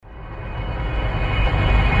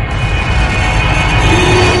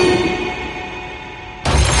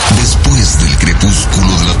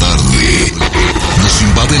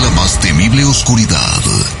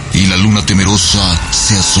nebulosa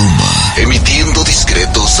se asoma, emitiendo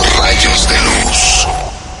discretos rayos de luz.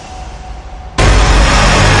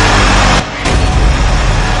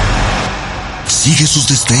 Sigue sus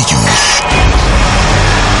destellos,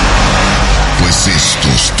 pues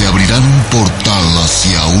estos te abrirán un portal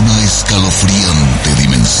hacia una escalofriante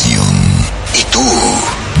dimensión. Y tú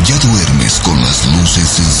ya duermes con las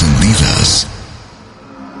luces encendidas.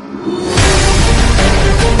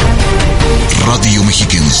 Radio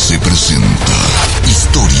Mexiquense presenta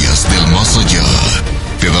Historias del Más Allá.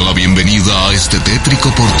 Te da la bienvenida a este tétrico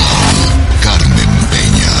portal, Carmen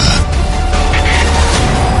Peña.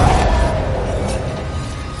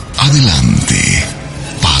 Adelante,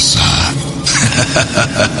 pasa.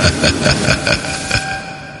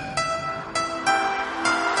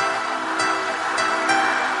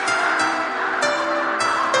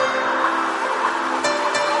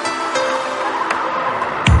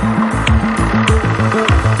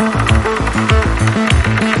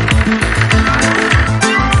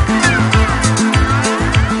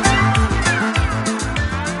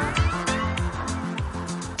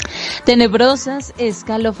 Tenebrosas,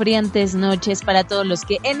 escalofriantes noches para todos los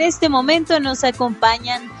que en este momento nos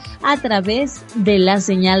acompañan a través de la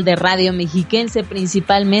señal de Radio Mexiquense.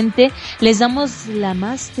 Principalmente les damos la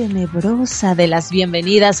más tenebrosa de las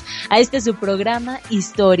bienvenidas a este su programa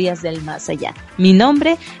Historias del Más Allá. Mi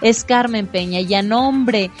nombre es Carmen Peña y a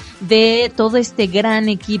nombre de todo este gran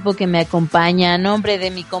equipo que me acompaña, a nombre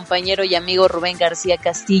de mi compañero y amigo Rubén García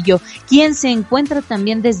Castillo, quien se encuentra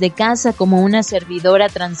también desde casa como una servidora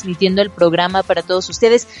transmitiendo el programa para todos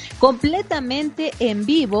ustedes completamente en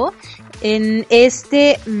vivo en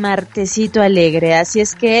este martesito alegre. Así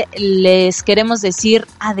es que les queremos decir,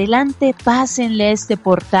 adelante, pásenle a este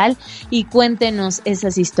portal y cuéntenos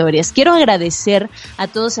esas historias. Quiero agradecer a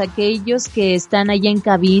todos aquellos que están allá en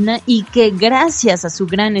cabina y que gracias a su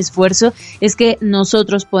gran esfuerzo es que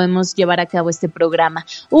nosotros podemos llevar a cabo este programa.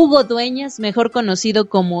 Hugo Dueñas, mejor conocido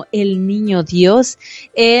como el Niño Dios,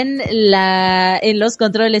 en los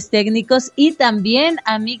controles técnicos, y también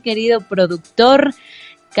a mi querido productor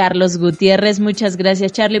Carlos Gutiérrez. Muchas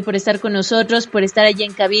gracias, Charlie, por estar con nosotros, por estar allí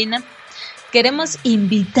en cabina. Queremos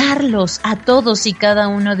invitarlos a todos y cada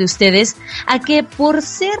uno de ustedes a que, por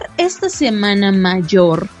ser esta semana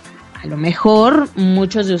mayor, a lo mejor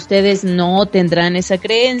muchos de ustedes no tendrán esa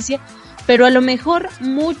creencia, pero a lo mejor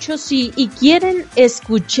muchos sí, y quieren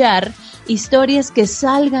escuchar historias que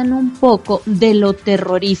salgan un poco de lo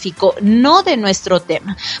terrorífico, no de nuestro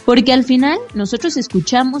tema, porque al final nosotros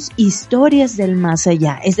escuchamos historias del más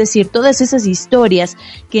allá, es decir, todas esas historias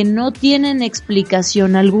que no tienen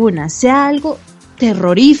explicación alguna, sea algo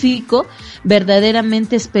terrorífico,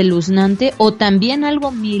 verdaderamente espeluznante, o también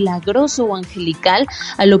algo milagroso o angelical,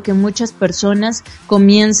 a lo que muchas personas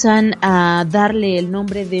comienzan a darle el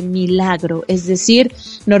nombre de milagro, es decir,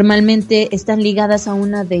 normalmente están ligadas a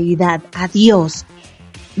una deidad, a Dios.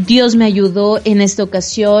 Dios me ayudó en esta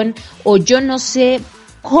ocasión, o yo no sé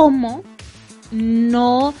cómo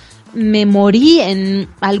no me morí en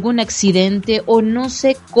algún accidente, o no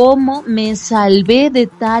sé cómo me salvé de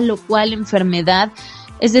tal o cual enfermedad.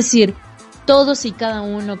 Es decir, todos y cada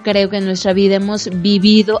uno creo que en nuestra vida hemos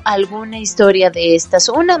vivido alguna historia de estas,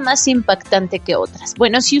 una más impactante que otras.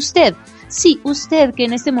 Bueno, si usted que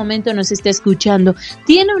en este momento nos está escuchando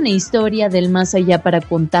tiene una historia del más allá para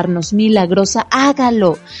contarnos, milagrosa,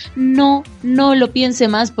 hágalo. No lo piense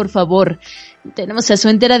más, por favor. Tenemos a su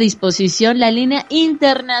entera disposición la línea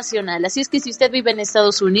internacional, así es que si usted vive en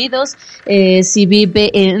Estados Unidos, si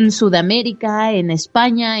vive en Sudamérica, en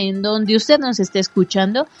España, en donde usted nos esté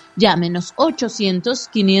escuchando, llámenos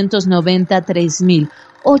 800-590-3000.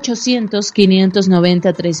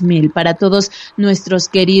 800-590-3000 para todos nuestros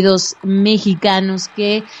queridos mexicanos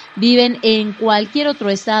que viven en cualquier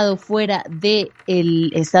otro estado fuera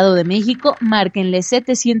del Estado de México. Márquenle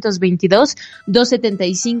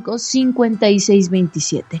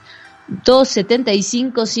 722-275-5627.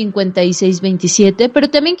 275-5627,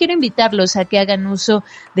 pero también quiero invitarlos a que hagan uso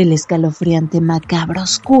del escalofriante, macabro,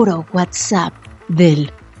 oscuro WhatsApp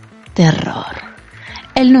del terror.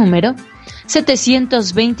 El número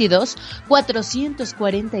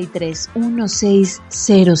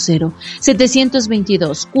 722-443-1600,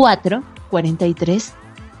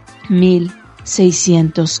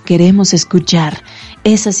 722-443-1600. Queremos escuchar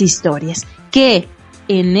esas historias que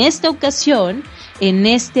en esta ocasión, en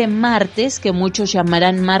este martes, que muchos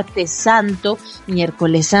llamarán martes santo,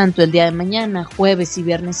 miércoles santo, el día de mañana, jueves y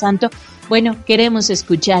viernes santo, Bueno, queremos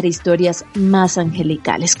escuchar historias más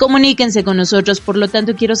angelicales. Comuníquense con nosotros, por lo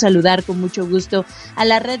tanto quiero saludar con mucho gusto a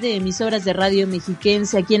la red de emisoras de Radio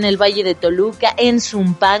Mexiquense aquí en el Valle de Toluca, en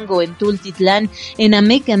Zumpango, en Tultitlán, en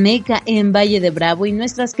Amecameca, en Valle de Bravo y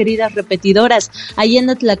nuestras queridas repetidoras allá en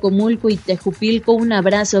Atlacomulco y Tejupilco. Un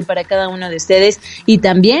abrazo para cada uno de ustedes y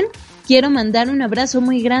también quiero mandar un abrazo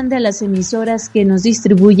muy grande a las emisoras que nos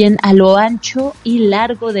distribuyen a lo ancho y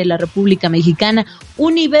largo de la República Mexicana: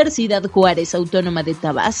 Universidad Juárez Autónoma de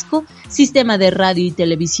Tabasco, Sistema de Radio y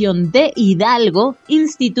Televisión de Hidalgo,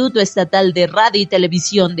 Instituto Estatal de Radio y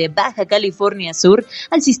Televisión de Baja California Sur,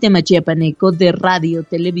 al Sistema Chiapaneco de Radio,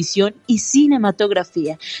 Televisión y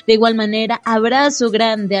Cinematografía. De igual manera, abrazo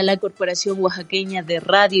grande a la Corporación Oaxaqueña de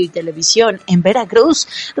Radio y Televisión en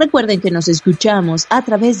Veracruz. Recuerden que nos escuchamos a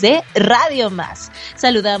través de Radio Más.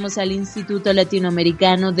 Saludamos al Instituto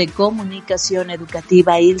Latinoamericano de Comunicación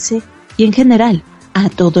Educativa, ILCE, y en general a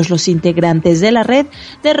todos los integrantes de la red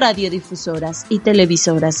de radiodifusoras y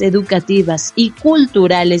televisoras educativas y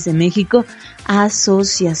culturales de México,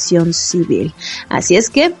 Asociación Civil. Así es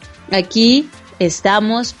que aquí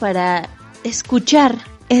estamos para escuchar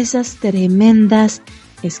esas tremendas,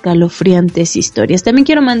 escalofriantes historias. También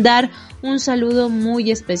quiero mandar un saludo muy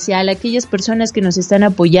especial a aquellas personas que nos están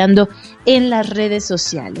apoyando en las redes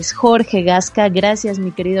sociales. Jorge Gasca, gracias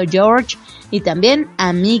mi querido George, y también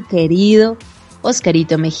a mi querido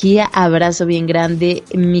Oscarito Mejía, abrazo bien grande,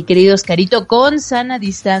 mi querido Oscarito, con sana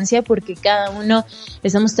distancia, porque cada uno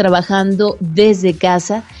estamos trabajando desde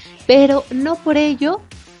casa, pero no por ello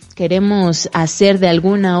queremos hacer de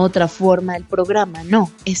alguna otra forma el programa.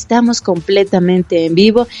 No, estamos completamente en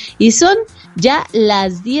vivo y son ya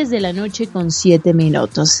las 10 de la noche con 7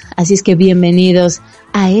 minutos. Así es que bienvenidos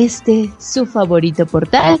a su favorito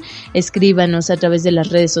portal. Escríbanos a través de las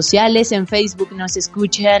redes sociales. En Facebook nos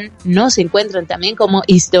escuchan, nos encuentran también como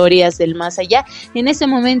Historias del Más Allá. En este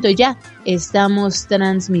momento ya estamos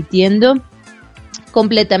transmitiendo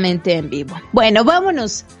completamente en vivo. Bueno,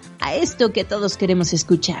 vámonos a esto que todos queremos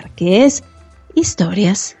escuchar, que es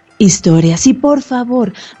historias, historias y por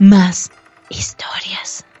favor, más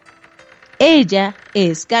historias. Ella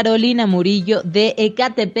es Carolina Murillo de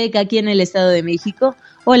Ecatepec, aquí en el Estado de México.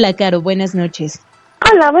 Hola, Caro, buenas noches.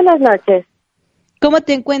 Hola, buenas noches. ¿Cómo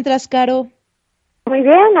te encuentras, Caro? Muy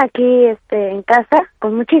bien, aquí en casa,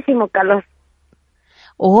 con muchísimo calor.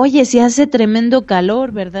 Oye, sí hace tremendo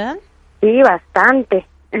calor, ¿verdad? Sí, bastante.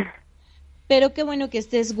 Pero qué bueno que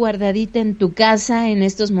estés guardadita en tu casa en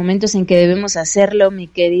estos momentos en que debemos hacerlo, mi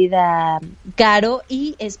querida Caro,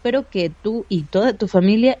 y espero que tú y toda tu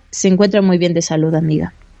familia se encuentren muy bien de salud,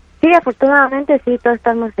 amiga. Sí, afortunadamente sí, todos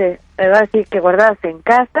estamos, así que guardados en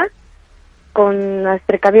casa, con las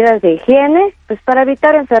precavidas de higiene, pues para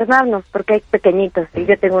evitar enfermarnos, porque hay pequeñitos, y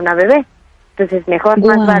yo tengo una bebé, entonces mejor,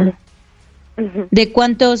 más vale. ¿De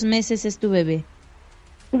cuántos meses es tu bebé?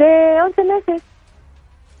 De 11 meses.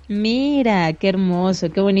 Mira, qué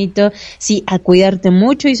hermoso, qué bonito. Sí, a cuidarte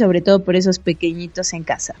mucho y sobre todo por esos pequeñitos en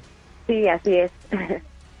casa. Sí, así es.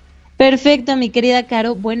 Perfecto, mi querida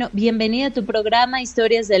Caro. Bueno, bienvenida a tu programa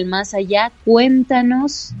Historias del Más Allá.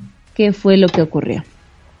 Cuéntanos qué fue lo que ocurrió.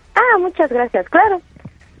 Muchas gracias, claro.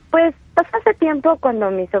 Pues pasó hace tiempo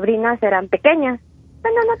cuando mis sobrinas eran pequeñas.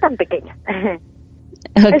 Bueno, no tan pequeñas.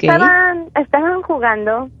 Okay. Estaban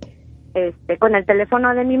jugando con el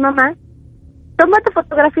teléfono de mi mamá, tomando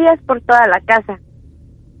fotografías por toda la casa.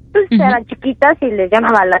 Entonces eran chiquitas y les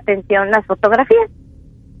llamaba la atención las fotografías.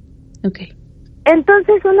 Okay.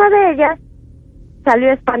 Entonces una de ellas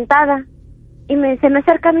salió espantada y se me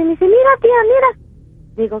acerca a mí y me dice, mira tía, mira.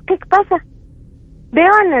 Digo, ¿qué pasa?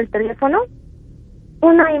 Veo en el teléfono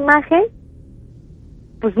una imagen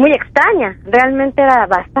pues muy extraña, realmente era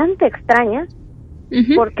bastante extraña,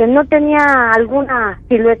 porque no tenía alguna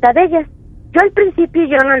silueta de ellas. Yo al principio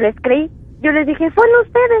yo no les creí. Yo les dije, ¿fueron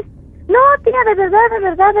ustedes? No, tía,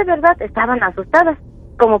 de verdad. Estaban asustadas.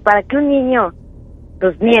 Como para que un niño,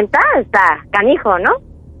 pues, mienta, está canijo, ¿no?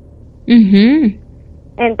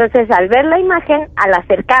 Entonces, al ver la imagen, al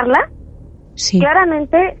acercarla, sí,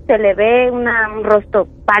 claramente se le ve un rostro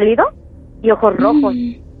pálido y ojos rojos.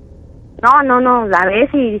 No, la ves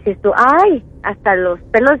y dices tú, ¡ay! Hasta los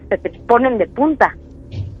pelos se te ponen de punta.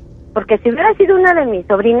 Porque si hubiera sido una de mis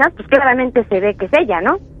sobrinas, pues claramente se ve que es ella,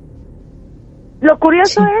 ¿no? Lo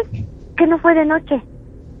curioso es que no fue de noche,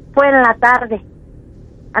 fue en la tarde.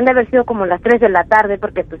 Han de haber sido como las 3 de la tarde,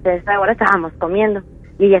 porque pues ahora estábamos comiendo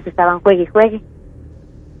y ellas estaban juegue y juegue.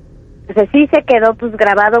 Entonces sí se quedó pues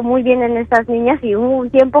grabado muy bien en esas niñas y hubo un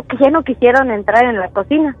tiempo que ya no quisieron entrar en la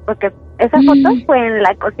cocina, porque esa foto fue en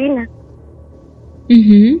la cocina.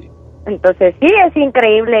 Entonces sí, es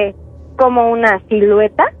increíble como una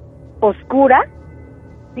silueta oscura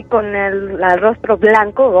y con el rostro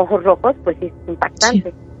blanco, ojos rojos, pues sí, es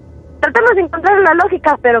impactante. Sí. Tratamos de encontrar la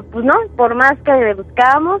lógica, pero pues no, por más que le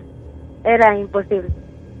buscábamos, era imposible.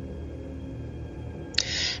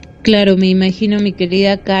 Claro, me imagino, mi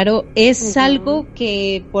querida Caro, es algo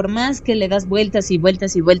que por más que le das vueltas y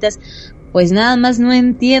vueltas y vueltas, pues nada más no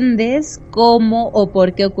entiendes cómo o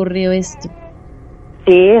por qué ocurrió esto.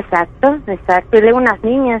 Sí, exacto. Y luego unas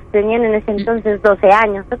niñas tenían en ese entonces 12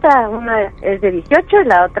 años, una es de 18 y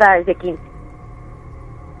la otra es de 15.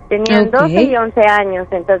 Tenían 12 y 11 años,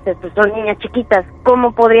 entonces pues son niñas chiquitas,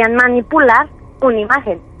 ¿cómo podrían manipular una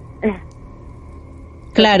imagen?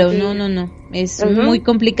 Claro, sí. No, es muy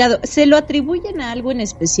complicado. ¿Se lo atribuyen a algo en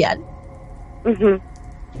especial?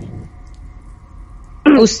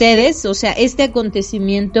 ¿Ustedes, o sea, este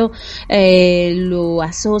acontecimiento lo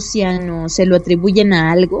asocian o se lo atribuyen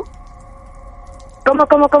a algo?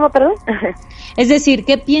 ¿Cómo, perdón? Es decir,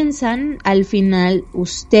 ¿qué piensan al final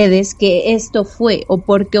ustedes que esto fue o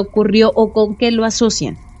por qué ocurrió o con qué lo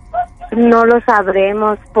asocian? No lo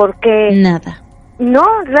sabremos porque... Nada. No,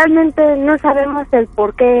 realmente no sabemos el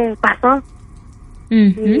por qué pasó.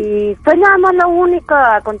 Y fue nada más lo único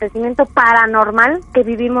acontecimiento paranormal que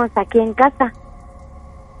vivimos aquí en casa.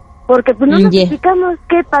 Porque pues no nos explicamos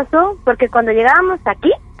qué pasó, porque cuando llegábamos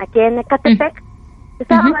aquí en Ecatepec,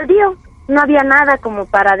 estaba baldío. No había nada como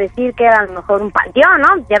para decir que era a lo mejor un panteón,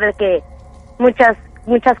 ¿no? Ya ves que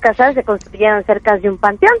muchas casas se construyeron cerca de un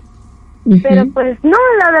panteón. Pero pues no,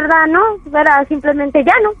 la verdad no, era simplemente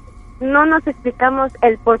llano. No nos explicamos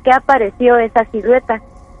el por qué apareció esa silueta.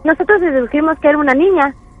 Nosotros dedujimos que era una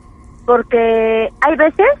niña, porque hay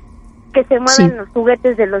veces que se mueven los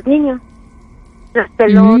juguetes de los niños. Las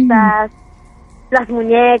pelotas, las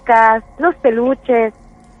muñecas, los peluches.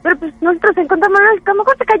 Pero pues nosotros encontramos, a lo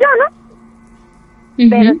mejor se cayó, ¿no?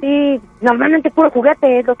 Pero sí, normalmente puro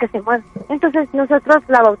juguete es lo que se mueve. Entonces nosotros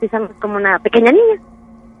la bautizamos como una pequeña niña.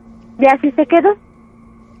 Y así se quedó.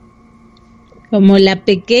 Como la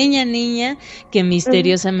pequeña niña que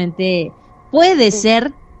misteriosamente puede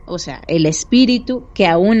ser, o sea, el espíritu que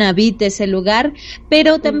aún habita ese lugar,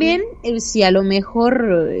 pero también si a lo mejor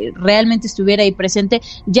realmente estuviera ahí presente,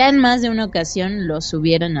 ya en más de una ocasión los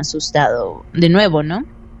hubieran asustado de nuevo, ¿no?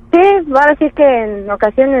 Sí, ahora sí que en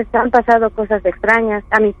ocasiones han pasado cosas extrañas.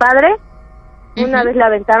 A mi padre, una vez le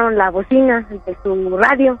aventaron la bocina de su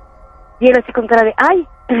radio, y él así con cara de, ¡ay!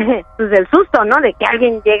 Pues del susto, ¿no? De que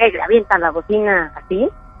alguien llega y le avienta la bocina así,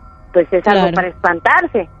 pues es algo para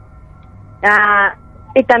espantarse.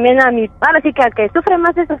 Y también a mi, ahora sí que al que sufre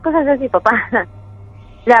más de esas cosas es mi papá.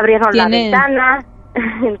 Le abrieron la ventana,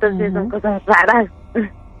 entonces son cosas raras.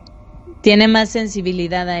 Tiene más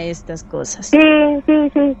sensibilidad a estas cosas. Sí,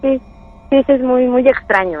 eso es muy, muy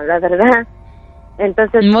extraño, la verdad.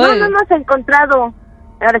 Entonces, no hemos encontrado,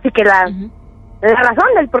 ahora sí que la razón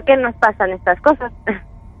del por qué nos pasan estas cosas.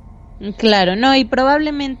 Claro, no, y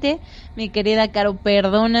probablemente, mi querida Caro,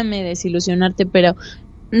 perdóname desilusionarte, pero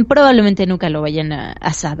probablemente nunca lo vayan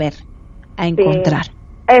a saber, a encontrar,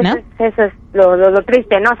 ¿no? Eso es lo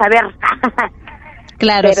triste, ¿no? Saber.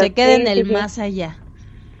 Claro, pero se queda en el más allá.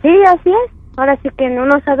 Sí, así es. Ahora sí que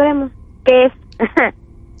no sabremos qué es.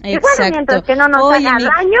 Exacto. Y bueno, mientras que no nos haga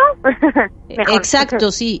daño, mejor. Exacto,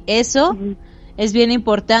 sí, eso es bien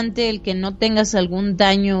importante, el que no tengas algún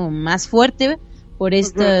daño más fuerte por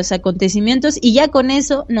estos acontecimientos, y ya con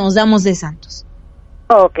eso nos damos de santos.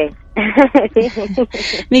 Okay. Sí.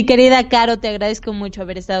 Mi querida Caro, te agradezco mucho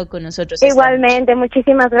haber estado con nosotros. Igualmente,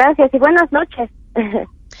 muchísimas gracias y buenas noches.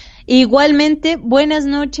 Igualmente, buenas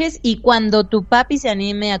noches, y cuando tu papi se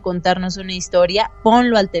anime a contarnos una historia,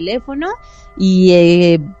 ponlo al teléfono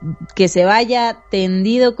y que se vaya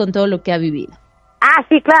tendido con todo lo que ha vivido. Ah,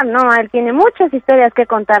 sí, claro, no, él tiene muchas historias que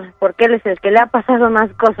contar, porque él es el que le ha pasado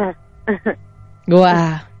más cosas.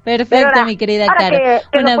 Guau, perfecto, ahora, mi querida Caro.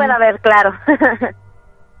 Que lo pueda ver, claro.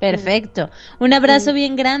 Perfecto, un abrazo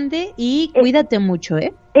bien grande y cuídate mucho,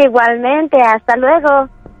 ¿eh? Igualmente, hasta luego.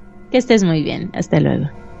 Que estés muy bien, hasta luego.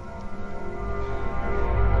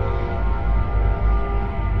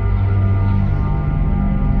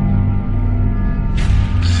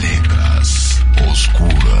 Letras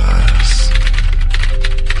oscuras.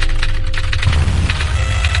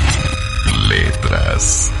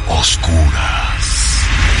 Letras oscuras.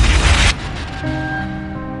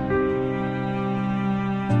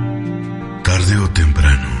 Tarde o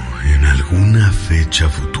temprano, en alguna fecha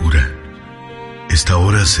futura, esta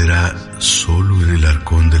hora será solo en el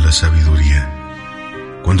arcón de la sabiduría,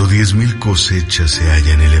 cuando 10,000 cosechas se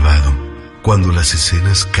hayan elevado, cuando las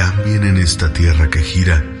escenas cambien en esta tierra que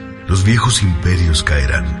gira, los viejos imperios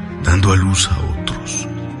caerán, dando a luz a otros.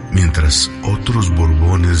 Y la mientras otros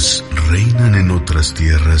Borbones reinan en otras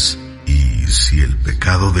tierras, y si el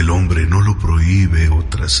pecado del hombre no lo prohíbe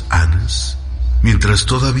otras Anas, mientras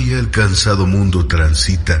todavía el cansado mundo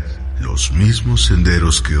transita los mismos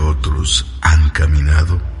senderos que otros han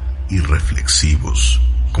caminado, irreflexivos,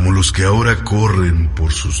 como los que ahora corren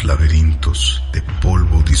por sus laberintos de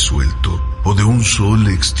polvo disuelto o de un sol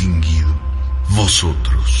extinguido.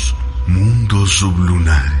 Vosotros, mundos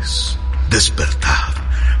sublunares, despertad,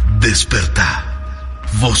 despertad.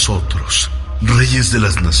 Vosotros, reyes de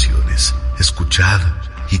las naciones, escuchad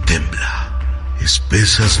y temblad.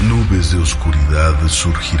 Espesas nubes de oscuridad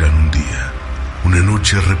surgirán un día. Una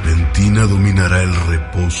noche repentina dominará el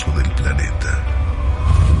reposo del planeta.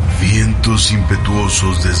 Vientos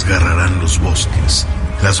impetuosos desgarrarán los bosques,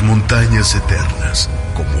 las montañas eternas,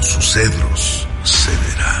 como sus cedros,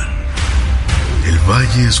 cederán. El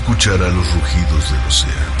valle escuchará los rugidos del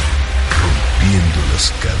océano, rompiendo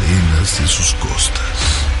las cadenas de sus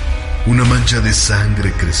costas. Una mancha de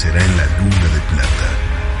sangre crecerá en la luna de plata.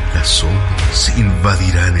 Las sombras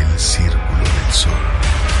invadirán el círculo del sol.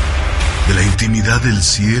 De la intimidad del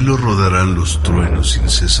cielo rodarán los truenos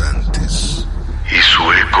incesantes, y su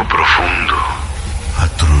eco profundo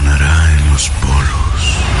atronará en los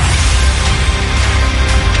polos.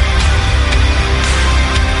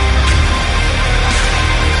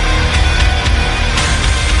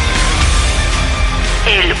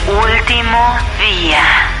 El último día.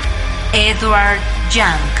 Edward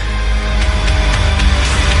Young.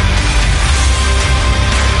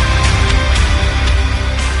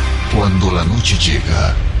 Cuando la noche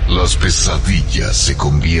llega, las pesadillas se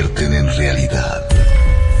convierten en realidad.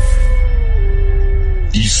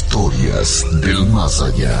 Historias del más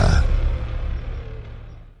allá.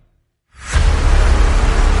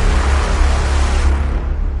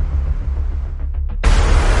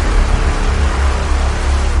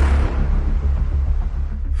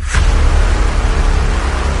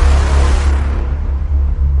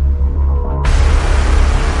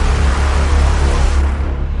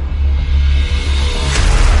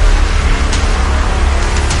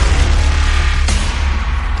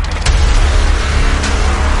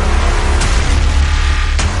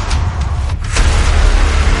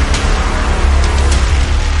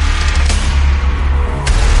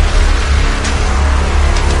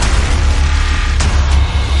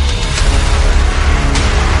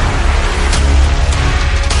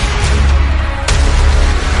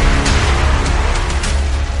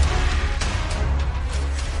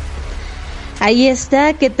 Ahí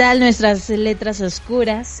está, ¿qué tal nuestras letras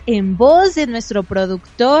oscuras? En voz de nuestro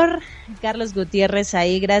productor, Carlos Gutiérrez,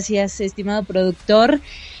 ahí, gracias, estimado productor.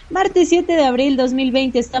 Martes 7 de abril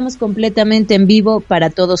 2020, estamos completamente en vivo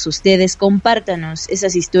para todos ustedes. Compártanos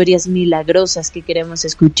esas historias milagrosas que queremos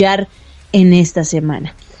escuchar en esta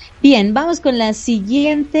semana. Bien, vamos con la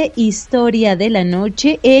siguiente historia de la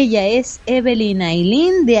noche. Ella es Evelyn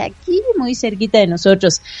Ailín, de aquí, muy cerquita de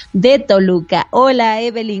nosotros, de Toluca. Hola,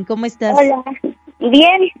 Evelyn, ¿cómo estás? Hola,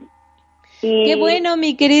 bien. Qué bueno,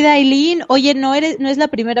 mi querida Ailín. Oye, no es la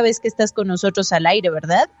primera vez que estás con nosotros al aire,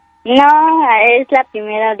 ¿verdad? No, es la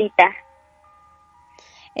primera ahorita.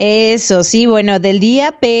 Eso, sí, bueno, del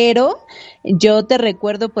día, pero yo te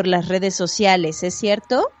recuerdo por las redes sociales, ¿es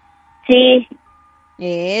cierto? Sí.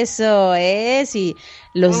 Eso es, y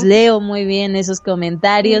los leo muy bien esos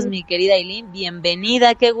comentarios, mi querida Ailín,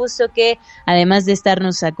 bienvenida, qué gusto que además de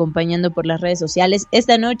estarnos acompañando por las redes sociales,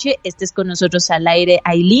 esta noche estés con nosotros al aire,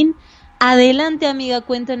 Ailín. Adelante, amiga,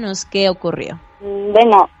 cuéntanos qué ocurrió.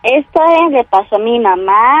 Bueno, esto le pasó a mi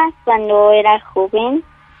mamá cuando era joven.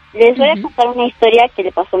 Les voy a contar una historia que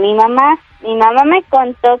le pasó a mi mamá. Mi mamá me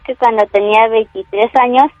contó que cuando tenía 23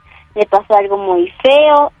 años le pasó algo muy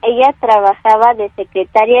feo. Ella trabajaba de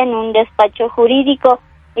secretaria en un despacho jurídico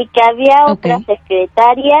y que había otra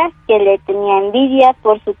secretaria que le tenía envidia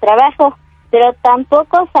por su trabajo, pero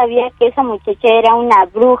tampoco sabía que esa muchacha era una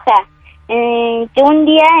bruja. Que un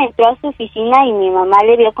día entró a su oficina y mi mamá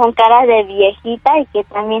le vio con cara de viejita y que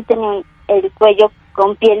también tenía el cuello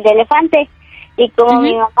con piel de elefante. Y como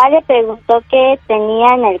mi mamá le preguntó qué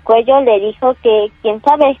tenía en el cuello, le dijo que quién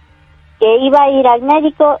sabe, que iba a ir al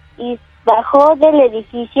médico, y bajó del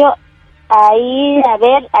edificio a ir a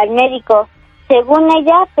ver al médico, según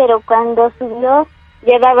ella, pero cuando subió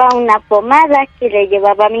llevaba una pomada que le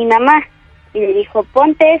llevaba a mi mamá y le dijo,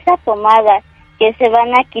 ponte esa pomada que se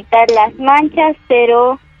van a quitar las manchas,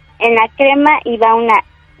 pero en la crema iba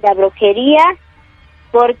la brujería,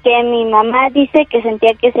 porque mi mamá dice que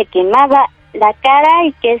sentía que se quemaba la cara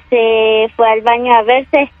y que se fue al baño a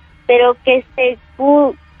verse, pero que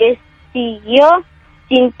siguió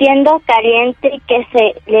sintiendo caliente y que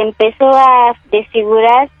se le empezó a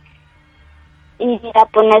desfigurar y a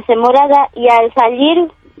ponerse morada, y al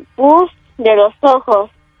salir pus de los ojos.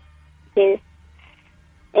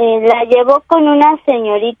 La llevó con una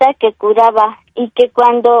señorita que curaba, y que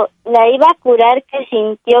cuando la iba a curar, que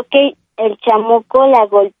sintió que el chamuco la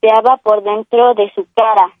golpeaba por dentro de su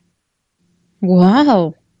cara.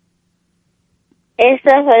 ¡Wow! Eso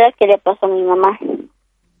fue lo que le pasó a mi mamá.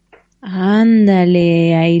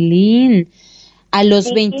 Ándale, Ailín. A los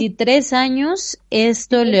Sí. 23 años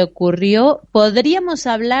esto le ocurrió. ¿Podríamos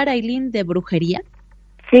hablar, Ailín, de brujería?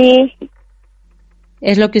 Sí,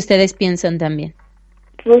 Es lo que ustedes piensan también.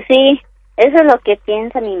 pues sí, eso es lo que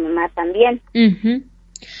piensa mi mamá también. Ujú.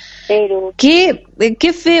 Pero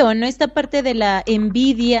Qué feo, ¿no? Esta parte de la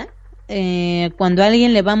envidia, cuando a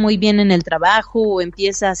alguien le va muy bien en el trabajo o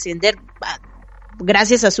empieza a ascender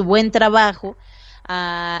gracias a su buen trabajo,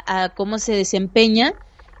 a cómo se desempeña,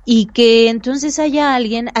 y que entonces haya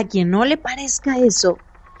alguien a quien no le parezca eso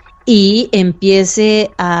y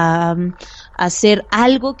empiece a hacer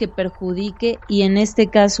algo que perjudique, y en este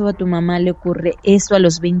caso a tu mamá le ocurre esto a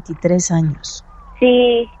los 23 años.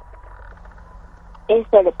 sí,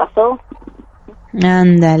 eso le pasó.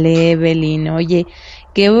 Ándale, Evelyn, oye,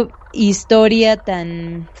 qué historia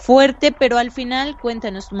tan fuerte, pero al final,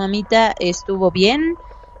 cuéntanos, ¿tu mamita estuvo bien?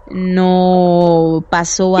 ¿No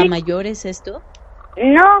pasó a Sí. mayores esto?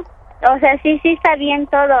 No, o sea, sí está bien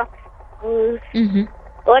todo. Pues, Ujú.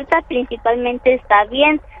 ahorita principalmente está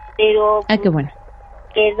bien, pero Ah, qué bueno.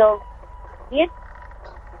 quedó bien.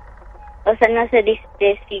 O sea, no se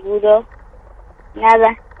desfiguró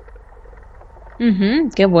nada. Ujú,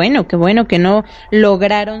 qué bueno que no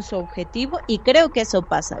lograron su objetivo, y creo que eso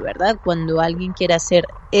pasa, ¿verdad? Cuando alguien quiere hacer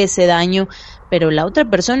ese daño, pero la otra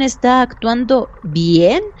persona está actuando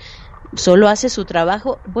bien, solo hace su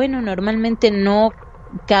trabajo, bueno, normalmente no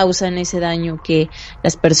causan ese daño que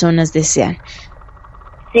las personas desean.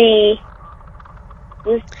 Sí,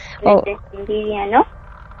 pues Oh. envidia, ¿no?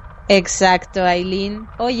 Exacto, Ailín.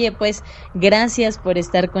 Oye, pues gracias por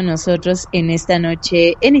estar con nosotros en esta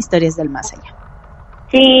noche en Historias del Más Allá.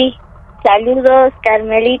 Sí, saludos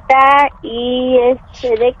Carmelita y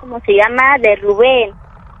 ¿cómo se llama? De Rubén.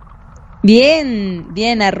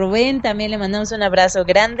 Bien, a Rubén también le mandamos un abrazo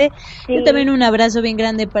grande. Sí. Yo también un abrazo bien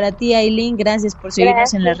grande para ti, Ailín. Gracias por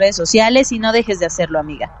seguirnos en las redes sociales y no dejes de hacerlo,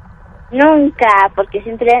 amiga. Nunca, porque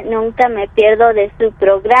nunca me pierdo de su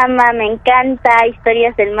programa. Me encanta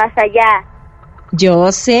Historias del Más Allá.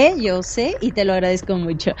 Yo sé, y te lo agradezco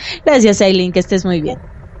mucho. Gracias, Ailín, que estés muy bien.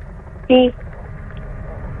 Sí.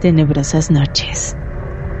 Tenebrosas noches.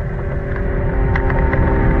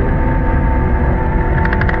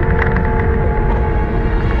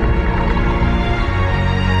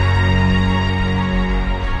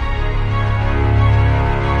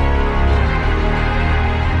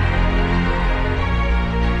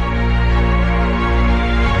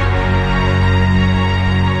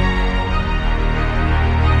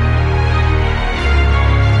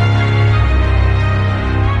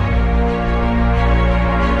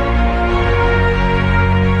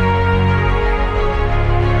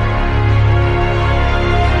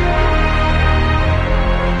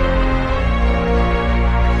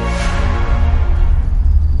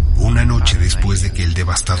 Después de que el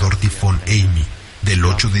devastador tifón Amy del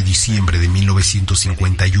 8 de diciembre de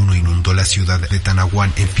 1951 inundó la ciudad de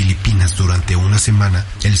Tanawan en Filipinas durante una semana,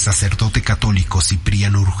 el sacerdote católico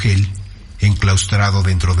Cipriano Urgel, enclaustrado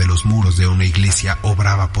dentro de los muros de una iglesia,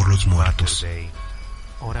 obraba por los muertos.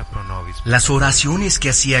 Las oraciones que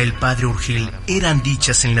hacía el padre Urgel eran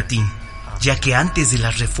dichas en latín, ya que antes de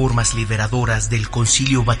las reformas liberadoras del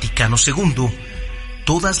Concilio Vaticano II,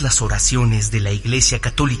 todas las oraciones de la Iglesia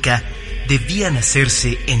Católica debían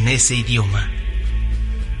hacerse en ese idioma.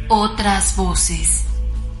 Otras voces.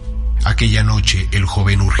 Aquella noche, el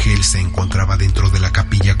joven Urgel se encontraba dentro de la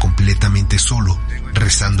capilla completamente solo,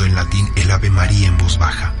 rezando en latín el Ave María en voz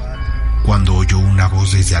baja, cuando oyó una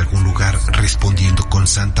voz desde algún lugar respondiendo con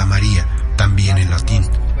Santa María, también en latín,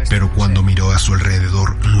 pero cuando miró a su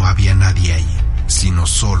alrededor no había nadie ahí, sino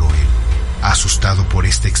solo él. Asustado por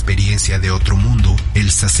esta experiencia de otro mundo,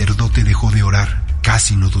 el sacerdote dejó de orar.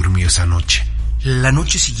 Casi no durmió esa noche. La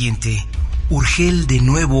noche siguiente, Urgel de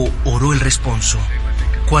nuevo oró el responso.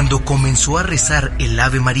 Cuando comenzó a rezar el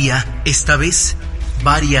Ave María, esta vez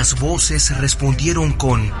varias voces respondieron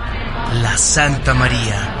con la Santa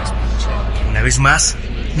María. Una vez más,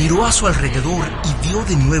 miró a su alrededor y vio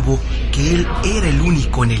de nuevo que él era el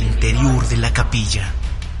único en el interior de la capilla.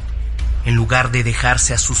 En lugar de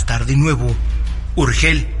dejarse asustar de nuevo,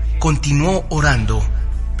 Urgel continuó orando,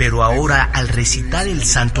 pero ahora al recitar el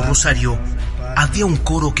Santo Rosario, había un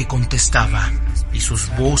coro que contestaba: y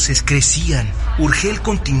sus voces crecían. Urgel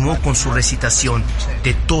continuó con su recitación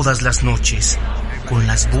de todas las noches, con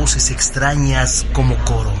las voces extrañas como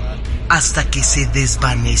coro, hasta que se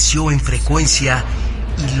desvaneció en frecuencia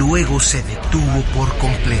y luego se detuvo por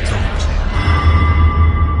completo.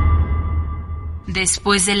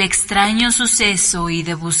 Después del extraño suceso y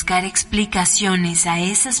de buscar explicaciones a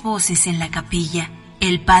esas voces en la capilla,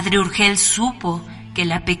 el padre Urgel supo que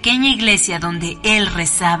la pequeña iglesia donde él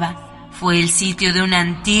rezaba fue el sitio de un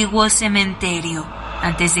antiguo cementerio,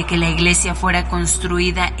 antes de que la iglesia fuera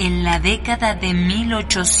construida en la década de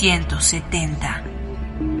 1870.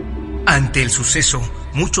 Ante el suceso,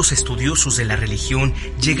 muchos estudiosos de la religión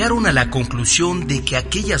llegaron a la conclusión de que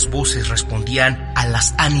aquellas voces respondían a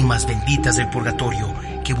las ánimas benditas del purgatorio,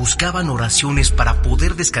 que buscaban oraciones para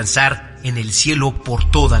poder descansar en el cielo por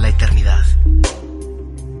toda la eternidad.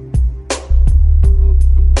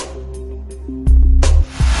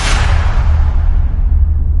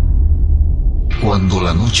 Cuando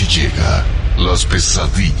la noche llega, las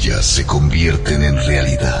pesadillas se convierten en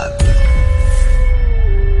realidad.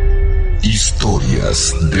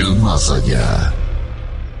 Historias del más allá.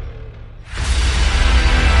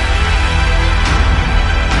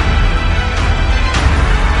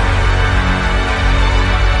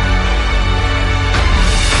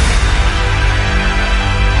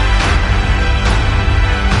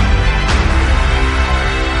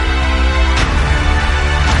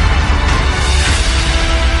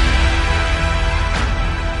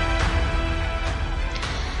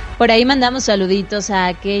 Por ahí mandamos saluditos a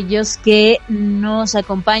aquellos que nos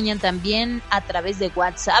acompañan también a través de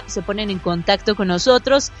WhatsApp, se ponen en contacto con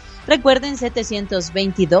nosotros. Recuerden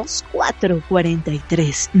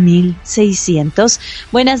 722-443-1600.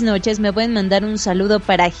 Buenas noches, me pueden mandar un saludo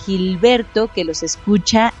para Gilberto, que los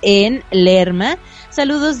escucha en Lerma.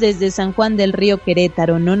 Saludos desde San Juan del Río,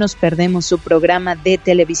 Querétaro. No nos perdemos su programa de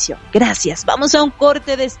televisión. Gracias. Vamos a un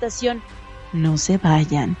corte de estación. No se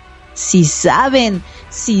vayan. Si saben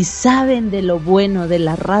de lo bueno de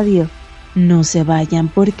la radio, no se vayan,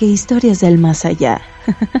 porque Historias del Más Allá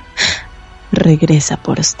regresa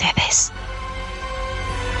por ustedes.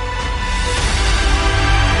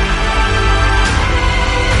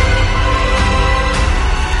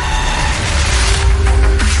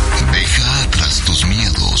 Deja atrás tus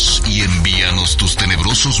miedos y envíanos tus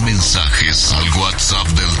tenebrosos mensajes al WhatsApp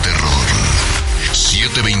del terror.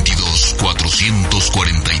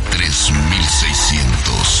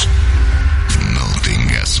 722-443-1600. No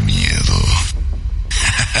tengas miedo.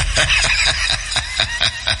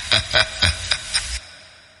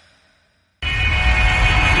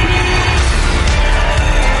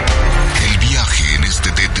 El viaje en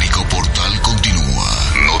este tétrico portal continúa.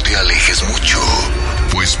 No te alejes mucho,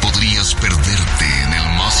 pues podrías perderte en el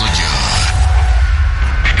más allá.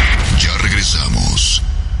 Ya regresamos.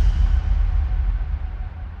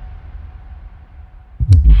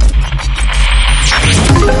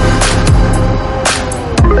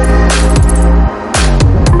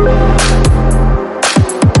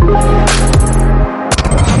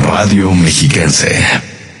 Radio Mexiquense.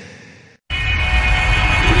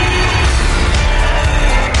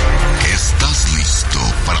 ¿Estás listo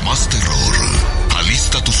para más terror?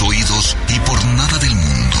 Alista tus oídos y por nada del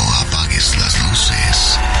mundo apagues las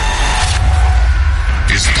luces.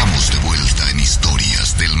 Estamos de vuelta en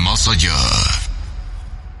Historias del Más Allá.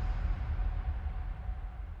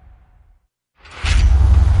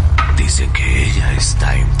 Dicen que ella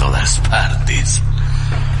está en todas partes,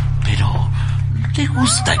 pero ¿te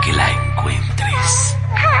gusta que la encuentres?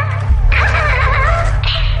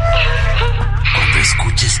 Cuando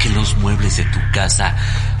escuches que los muebles de tu casa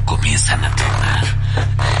comienzan a tronar,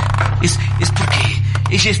 es porque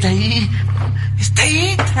ella está ahí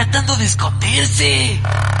tratando de esconderse.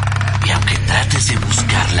 Y aunque trates de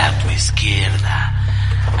buscarla a tu izquierda,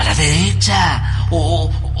 a la derecha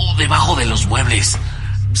o debajo de los muebles,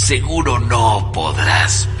 seguro no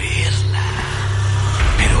podrás verla.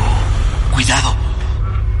 Pero cuidado,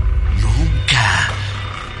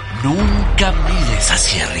 nunca mires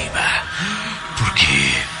hacia arriba,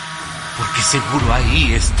 porque seguro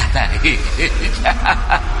ahí estará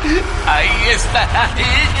ella. Ahí estará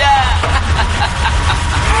ella.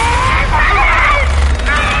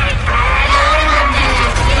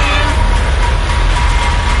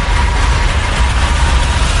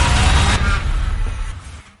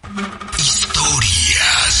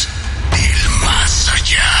 Historias del Más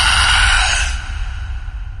Allá.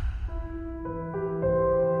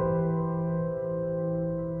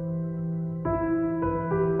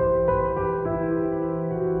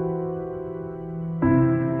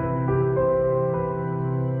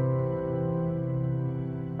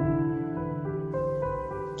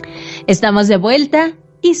 Estamos de vuelta.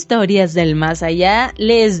 Historias del más allá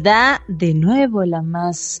les da de nuevo la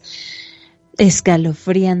más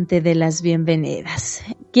escalofriante de las bienvenidas.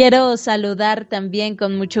 Quiero saludar también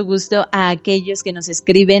con mucho gusto a aquellos que nos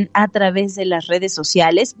escriben a través de las redes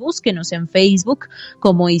sociales. Búsquenos en Facebook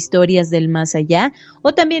como Historias del Más Allá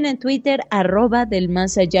o también en Twitter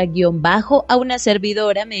 @delmasallá_. A una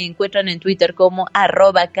servidora me encuentran en Twitter como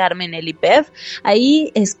 @CarmenElipef.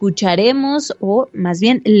 Ahí escucharemos o más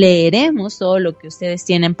bien leeremos todo lo que ustedes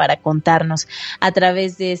tienen para contarnos a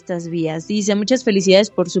través de estas vías. Dice: muchas felicidades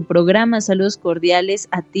por su programa. Saludos cordiales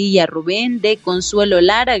a ti y a Rubén, de Consuelo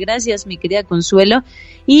Lara. Gracias, mi querida Consuelo.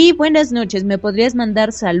 Y buenas noches, ¿me podrías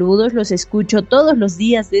mandar saludos? Los escucho todos los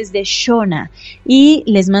días desde Shona. Y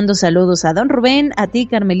les mando saludos a don Rubén, a ti,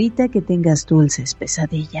 Carmelita, que tengas dulces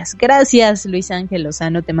pesadillas. Gracias, Luis Ángel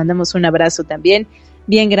Lozano, te mandamos un abrazo también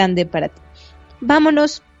bien grande para ti.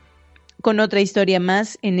 Vámonos con otra historia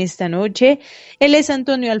más en esta noche. Él es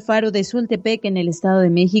Antonio Alfaro de Sultepec, en el Estado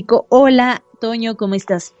de México. Hola, Toño, ¿cómo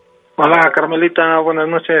estás? Hola, Carmelita, buenas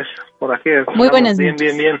noches. Por aquí. Muy buenas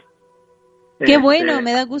noches. Bien. Qué bueno,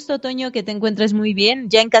 me da gusto, Toño, que te encuentres muy bien.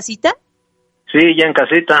 ¿Ya en casita? Sí, ya en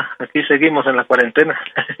casita. Aquí seguimos en la cuarentena.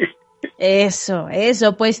 Eso,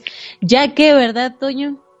 pues, ya que, ¿verdad,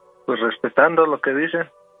 Toño? Pues respetando lo que dicen,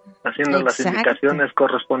 haciendo las indicaciones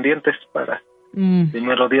correspondientes para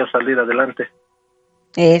primero Dios salir adelante.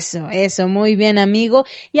 Eso, muy bien, amigo.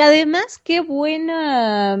 Y además, qué buen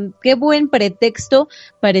pretexto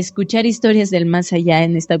para escuchar historias del más allá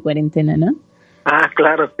en esta cuarentena, ¿no? Ah,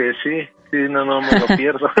 claro que sí, no me lo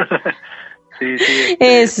pierdo. Sí.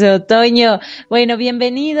 Eso, Toño. Bueno,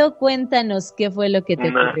 bienvenido, cuéntanos qué fue lo que te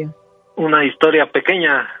ocurrió. Una historia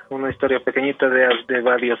pequeñita de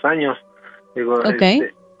varios años. Digo, okay.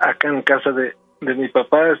 Acá en casa de mi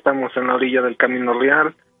papá, estamos en la orilla del Camino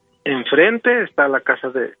Real. Enfrente está la casa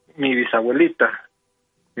de mi bisabuelita.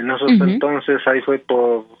 En esos entonces, ahí fue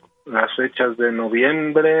por las fechas de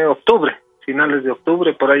octubre, finales de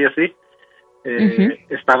octubre, por ahí así.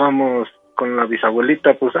 Estábamos con la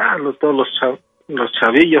bisabuelita, pues, todos los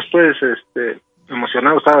chavillos, pues,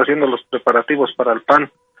 emocionados, estaba haciendo los preparativos para el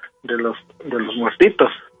pan de los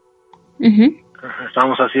muertitos.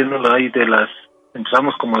 Estábamos haciéndolo ahí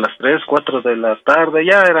empezamos como a las 3, 4 de la tarde,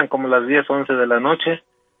 ya eran como las 10, 11 de la noche,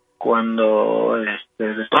 cuando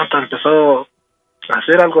de pronto empezó a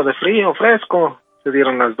hacer algo de frío, fresco. Se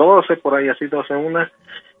dieron las 12, por ahí así, 12, 1,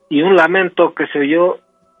 y un lamento que se oyó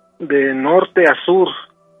de norte a sur,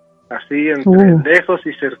 así entre lejos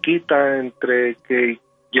y cerquita, entre que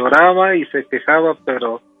lloraba y se quejaba,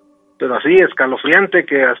 pero así escalofriante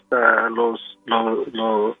que hasta los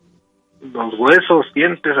huesos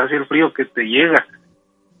sientes así el frío que te llega.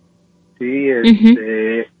 Sí,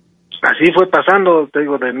 así fue pasando, te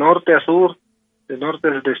digo, de norte a sur, de norte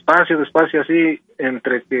despacio así,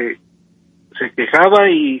 entre que se quejaba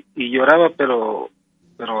y lloraba, pero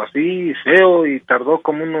así feo, y tardó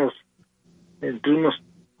como entre unos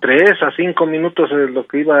 3 a 5 minutos en lo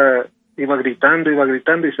que iba gritando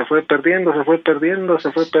y se fue perdiendo,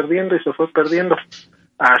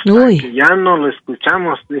 hasta que ya no lo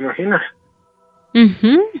escuchamos, ¿te imaginas?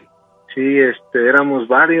 Sí, éramos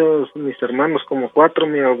varios, mis hermanos como 4,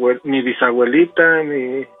 mi bisabuelita,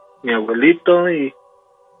 mi abuelito, y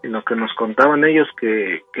lo que nos contaban ellos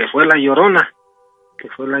que fue la Llorona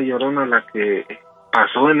la que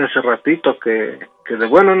pasó en ese ratito, que de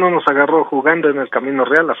bueno no nos agarró jugando en el Camino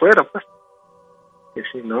Real afuera, pues, que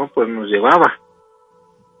si no, pues nos llevaba.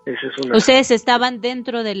 ¿Ustedes estaban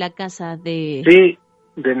dentro de la casa de...? Sí,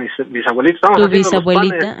 de mis bisabuelitos. ¿Tu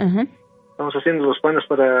bisabuelita? Estamos haciendo los panes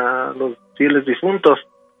para los fieles difuntos.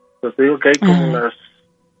 Pues te digo que hay como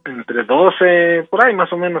entre 12, por ahí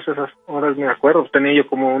más o menos, esas horas me acuerdo. Tenía yo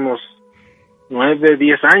como unos 9,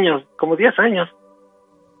 10 años, como 10 años,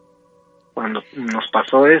 cuando nos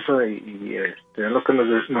pasó eso, y es lo que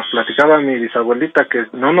nos platicaba mi bisabuelita, que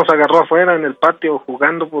no nos agarró afuera en el patio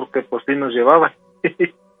jugando porque pues sí nos llevaba.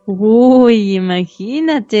 Uy,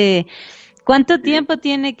 imagínate. ¿Cuánto tiempo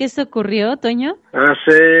tiene que esto ocurrió, Toño?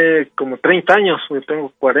 Hace como 30 años, yo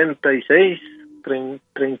tengo 46,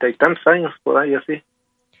 30 y tantos años, por ahí así.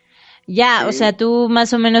 Ya, sí. O sea, tú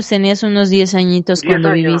más o menos tenías unos 10 añitos 10 cuando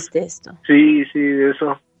años. Viviste esto. Sí,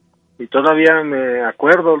 eso. Y todavía me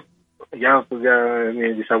acuerdo, ya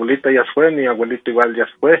mi bisabuelita ya fue, mi abuelito igual ya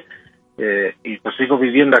fue, y pues sigo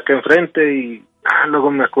viviendo acá enfrente, y luego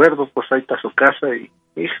me acuerdo, pues ahí está su casa, y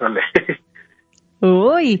híjole.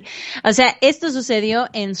 Uy, o sea, esto sucedió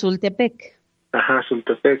en Sultepec. Ajá,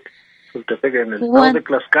 Sultepec, en el estado de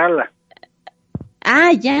Tlaxcala.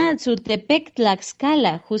 Ya, Sultepec,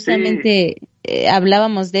 Tlaxcala, justamente,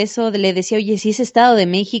 hablábamos de eso, le decía, oye, si es Estado de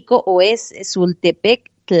México o es Sultepec,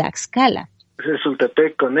 Tlaxcala. Es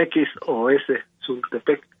Sultepec con X o S,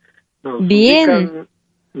 Sultepec. Bien.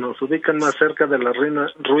 Nos ubican más cerca de las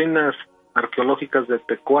ruinas arqueológicas de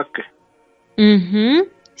Tecuaque.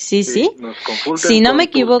 Sí. Si no me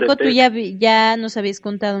equivoco, tú ya nos habías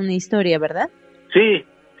contado una historia, ¿verdad? Sí,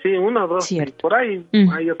 una o dos. Cierto. Por ahí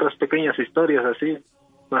hay otras pequeñas historias así,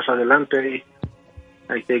 más adelante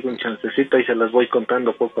ahí tengo un chancecito y se las voy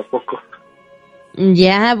contando poco a poco.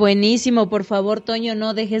 Ya, buenísimo. Por favor, Toño,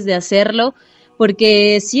 no dejes de hacerlo,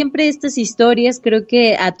 porque siempre estas historias creo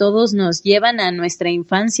que a todos nos llevan a nuestra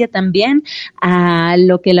infancia también, a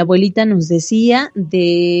lo que la abuelita nos decía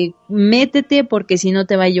de métete porque si no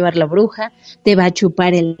te va a llevar la bruja, te va a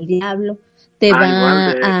chupar el diablo, te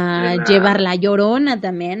va a llevar la Llorona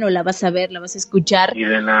también, o la vas a ver, la vas a escuchar. Y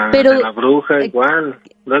de la bruja igual.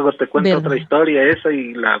 Luego te cuento otra historia esa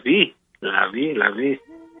y la vi.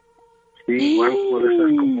 Sí, igual por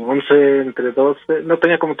esas como 11, entre 12, no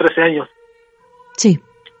tenía como 13 años. Sí.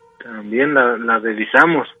 También la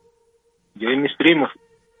divisamos, yo y mis primos.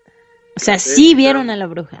 O sea, sí vieron a la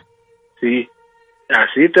bruja. Sí,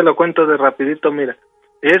 así te lo cuento de rapidito, mira.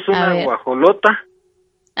 Es una guajolota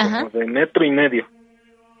como de 1.5 metros.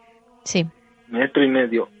 Sí. 1.5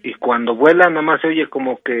 metros. Y cuando vuela nada más se oye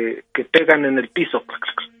como que pegan en el piso.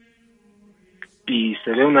 Y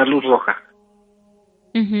se ve una luz roja.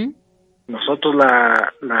 Nosotros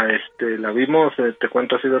la vimos, te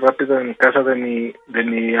cuento así de rápido, en casa de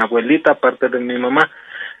mi abuelita, aparte de mi mamá.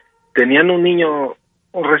 Tenían un niño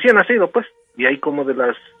recién nacido, pues, y ahí como de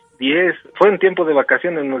las 10, fue en tiempo de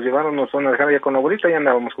vacaciones, nos fueron a dejar allá con la abuelita y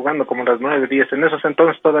andábamos jugando como las 9, 10. En esos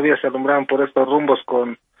entonces todavía se alumbraban por estos rumbos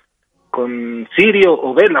con cirio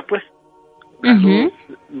o vela, pues.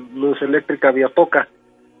 Luz eléctrica había poca.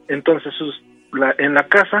 Entonces en la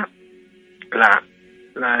casa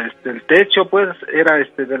el techo pues era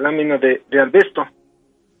de lámina de asbesto.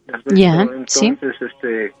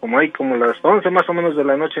 Entonces como hay como las 11 más o menos de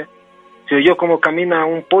la noche, se oyó como camina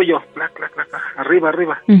un pollo,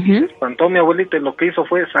 arriba. Se espantó mi abuelita y lo que hizo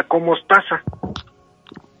fue sacó mostaza.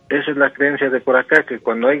 Esa es la creencia de por acá, que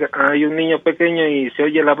cuando hay un niño pequeño y se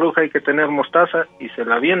oye la bruja hay que tener mostaza y se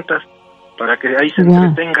la avientas para que ahí se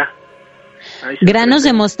entretenga. ¿Granos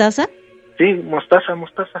de mostaza? Sí, mostaza.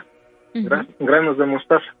 Granos de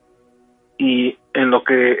mostaza. Y en lo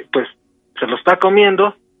que pues se lo está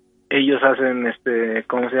comiendo, ellos hacen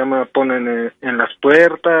 ¿cómo se llama? Ponen en las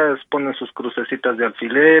puertas, ponen sus crucecitas de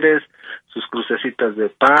alfileres, sus crucecitas de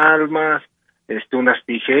palmas, unas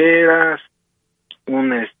tijeras,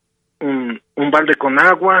 un balde con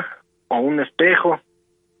agua o un espejo.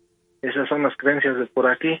 Esas son las creencias de por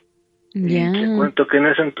aquí. Y te cuento que en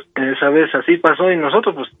esa vez así pasó y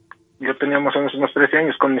nosotros pues yo tenía más o menos unos 13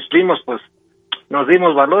 años con mis primos, pues nos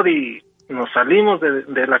dimos valor y nos salimos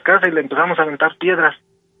de la casa y le empezamos a aventar piedras.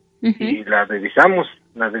 Y la divisamos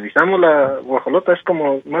la guajolota, es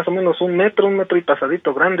como más o menos 1 metro y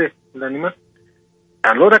pasadito grande el animal.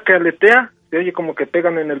 A la hora que aletea se oye como que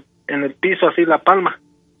pegan en el piso así la palma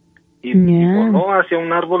y voló hacia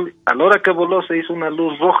un árbol. A la hora que voló se hizo una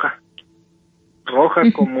luz roja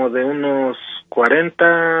como de unos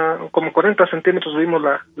 40 centímetros, vimos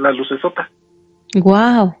la lucesota.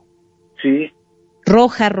 Wow. Sí.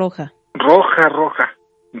 Roja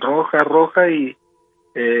y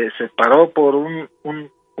se paró por un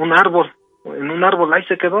árbol, en un árbol ahí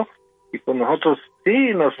se quedó, y pues nosotros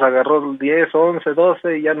nos agarró 10, 11,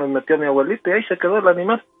 12 y ya nos metió mi abuelita y ahí se quedó el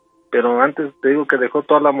animal. Pero antes te digo que dejó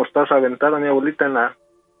toda la mostaza aventada mi abuelita en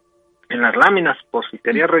las láminas, por si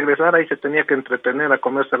quería regresar ahí se tenía que entretener a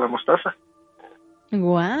comerse la mostaza.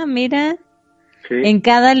 Guau, mira. Sí. En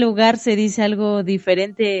cada lugar se dice algo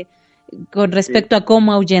diferente con respecto a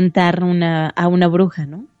cómo ahuyentar a una bruja,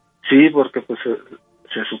 ¿no? Sí, porque pues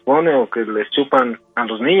se supone o que les chupan a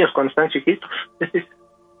los niños cuando están chiquitos.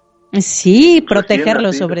 Sí,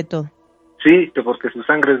 protegerlos sobre todo. Sí, porque su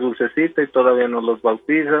sangre es dulcecita y todavía no los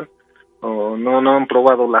bautizan o no han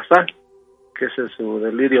probado la sal, que ese es su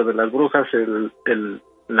delirio de las brujas,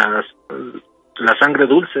 la sangre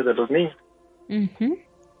dulce de los niños.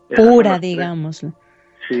 Pura, digámoslo.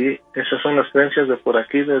 Sí, esas son las creencias de por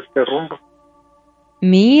aquí, de este rumbo.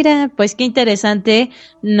 Mira, pues qué interesante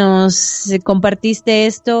nos compartiste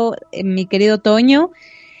esto, mi querido Toño.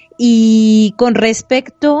 Y con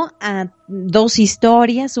respecto a 2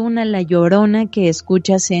 historias, una La Llorona que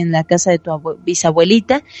escuchas en la casa de tu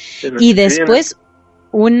bisabuelita y después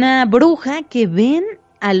una bruja que ven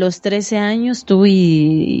a los 13 años tú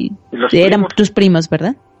y eran tus primos,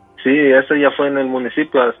 ¿verdad? Sí, eso ya fue en el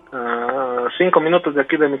municipio, a 5 minutos de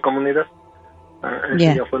aquí de mi comunidad.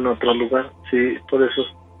 Ese ya fue en otro lugar, sí, por eso.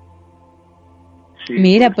 Sí,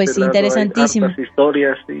 mira, por pues este interesantísimo. Hay hartas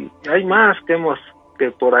historias y hay más que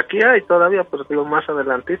por aquí hay todavía, pero digo, más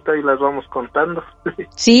adelantito y las vamos contando.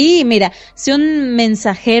 Sí, mira, sé un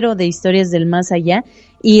mensajero de historias del más allá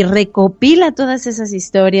y recopila todas esas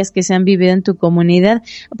historias que se han vivido en tu comunidad.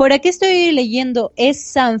 Por aquí estoy leyendo,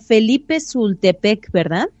 es San Felipe Sultepec,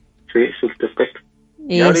 ¿verdad? Sí, Sultepec.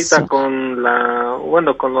 Y ahorita con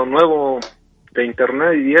lo nuevo de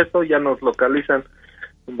internet y eso ya nos localizan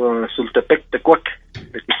Sultepec, Tecuaque.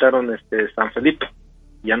 Le quitaron San Felipe.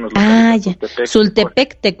 Ya nos localizan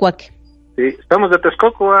Sultepec, Tecuaque. Sí, estamos de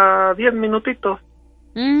Texcoco a 10 minutitos.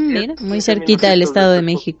 Mira, muy cerquita del Estado de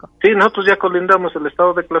México. Sí, nosotros ya colindamos el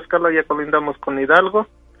Estado de Tlaxcala, ya colindamos con Hidalgo,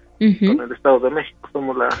 con el Estado de México.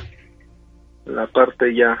 Somos la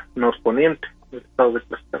parte ya norponiente del Estado de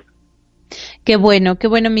Tlaxcala. Qué bueno,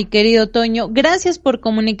 mi querido Toño. Gracias por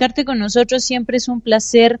comunicarte con nosotros. Siempre es un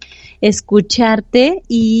placer escucharte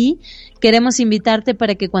y queremos invitarte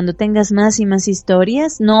para que cuando tengas más y más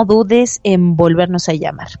historias, no dudes en volvernos a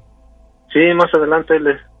llamar. Sí, más adelante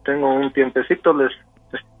les tengo un tiempecito, les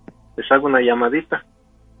hago una llamadita.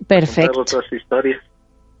 Perfecto. Otras historias.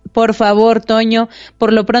 Por favor, Toño.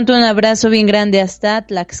 Por lo pronto, un abrazo bien grande hasta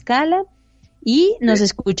Tlaxcala y nos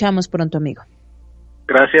escuchamos pronto, amigo.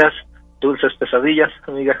 Gracias. Dulces pesadillas,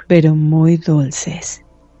 amiga. Pero muy dulces.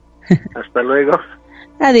 Hasta luego.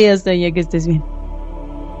 Adiós, Toño, que estés bien.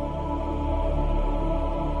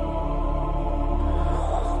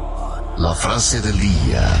 La frase del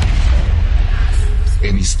día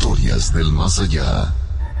en Historias del Más Allá.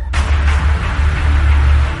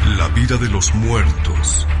 La vida de los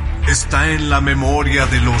muertos está en la memoria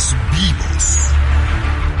de los vivos.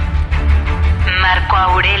 Marco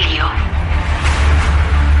Aurelio.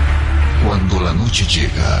 Cuando la noche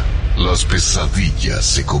llega, las pesadillas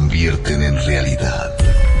se convierten en realidad.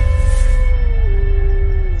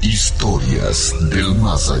 Historias del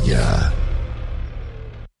Más Allá.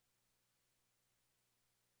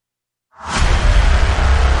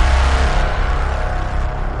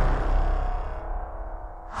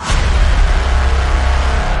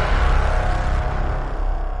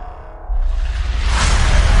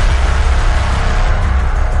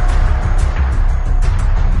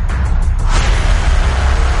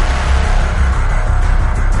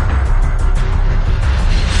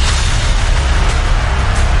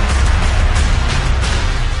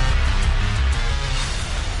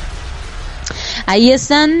 Ahí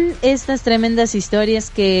están estas tremendas historias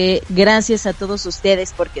que gracias a todos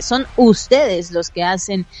ustedes, porque son ustedes los que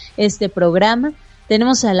hacen este programa,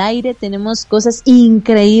 tenemos al aire, tenemos cosas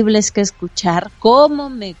increíbles que escuchar. Cómo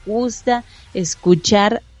me gusta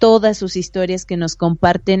escuchar todas sus historias que nos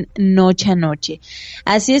comparten noche a noche.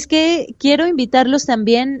 Así es que quiero invitarlos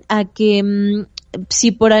también a que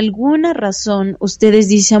si por alguna razón ustedes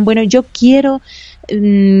dicen, bueno, yo quiero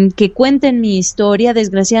que cuenten mi historia,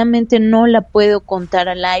 desgraciadamente no la puedo contar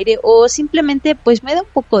al aire, o simplemente pues me da un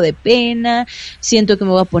poco de pena, siento que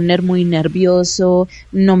me voy a poner muy nervioso,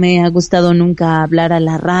 no me ha gustado nunca hablar a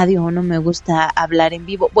la radio, o no me gusta hablar en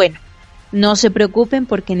vivo. Bueno, no se preocupen,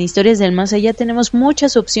 porque en Historias del Más Allá tenemos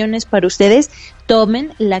muchas opciones para ustedes.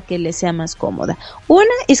 Tomen la que les sea más cómoda. Una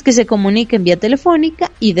es que se comuniquen vía telefónica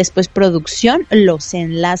y después producción los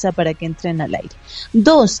enlaza para que entren al aire.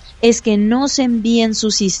 2 es que nos envíen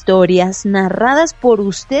sus historias narradas por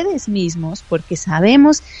ustedes mismos, porque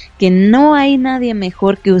sabemos que no hay nadie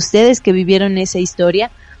mejor que ustedes que vivieron esa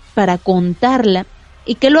historia para contarla,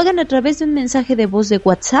 y que lo hagan a través de un mensaje de voz de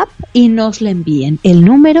WhatsApp y nos la envíen. El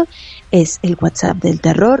número es el WhatsApp del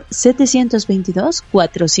terror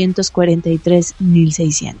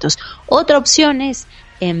 722-443-1600. Otra opción es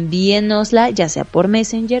envíenosla ya sea por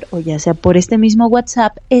Messenger o ya sea por este mismo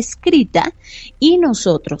WhatsApp escrita, y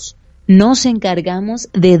nosotros nos encargamos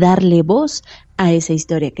de darle voz a esa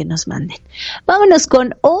historia que nos manden. Vámonos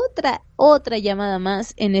con otra llamada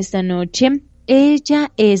más en esta noche.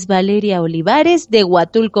 Ella es Valeria Olivares de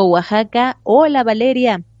Huatulco, Oaxaca. Hola,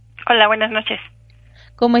 Valeria. Hola, buenas noches.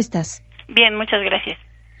 ¿Cómo estás? Bien, muchas gracias.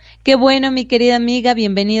 Qué bueno, mi querida amiga.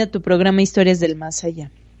 Bienvenida a tu programa Historias del Más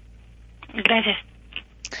Allá. Gracias.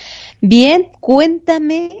 Bien,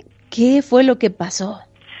 cuéntame qué fue lo que pasó.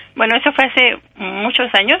 Bueno, eso fue hace muchos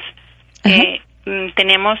años.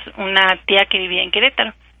 Teníamos una tía que vivía en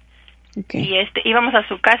Querétaro. Okay. Y íbamos a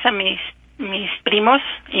su casa mis primos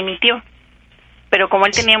y mi tío. Pero como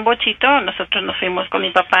él tenía un bochito, nosotros nos fuimos con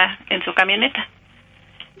mi papá en su camioneta.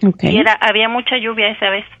 Okay. Y había mucha lluvia esa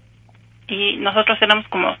vez. Y nosotros éramos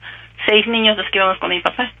como 6 niños los que íbamos con mi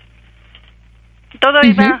papá. Todo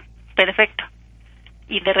iba perfecto.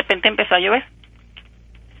 Y de repente empezó a llover.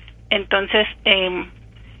 Entonces,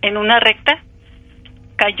 en una recta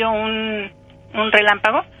cayó un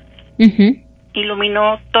relámpago,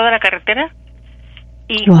 iluminó toda la carretera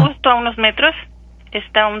y justo a unos metros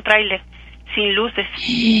está un tráiler sin luces.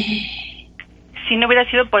 Si no hubiera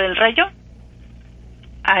sido por el rayo,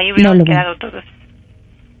 ahí hubieran quedado todos.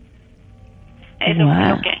 Eso fue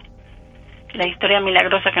lo que, la historia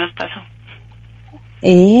milagrosa que nos pasó.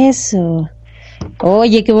 Eso.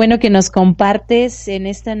 Oye, qué bueno que nos compartes en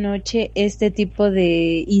esta noche este tipo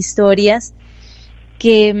de historias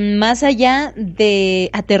que más allá de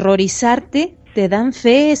aterrorizarte, te dan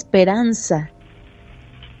fe, esperanza.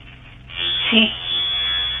 Sí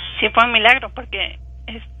fue un milagro porque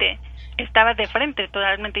estaba de frente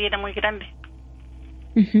totalmente y era muy grande.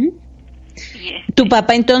 Y ¿Tu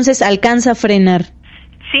papá entonces alcanza a frenar?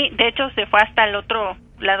 Sí, de hecho se fue hasta el otro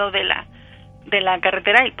lado de la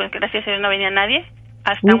carretera y pues gracias a Dios no venía nadie,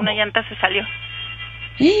 hasta una llanta se salió.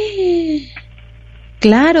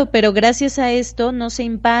 Claro, pero gracias a esto no se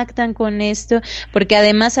impactan con esto, porque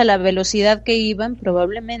además a la velocidad que iban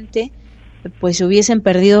probablemente pues hubiesen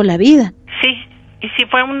perdido la vida. Sí, y sí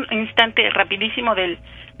fue un instante rapidísimo del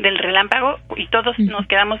relámpago y todos nos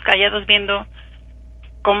quedamos callados viendo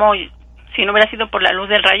cómo, si no hubiera sido por la luz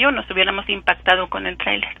del rayo, nos hubiéramos impactado con el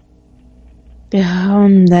tráiler.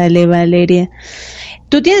 Ándale, Valeria.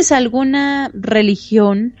 ¿Tú tienes alguna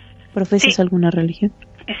religión? ¿Profesas alguna religión?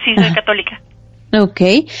 Sí, soy católica. Ok,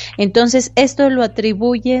 entonces esto lo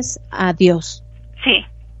atribuyes a Dios. Sí.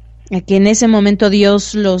 A que en ese momento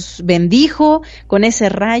Dios los bendijo con ese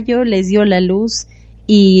rayo, les dio la luz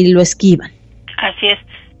y lo esquivan. Así es,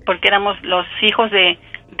 porque éramos los hijos de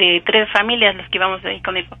 3 familias los que íbamos ahí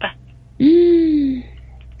con mi papá.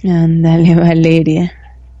 Ándale, Valeria.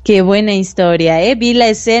 Qué buena historia, ¿eh? Vi la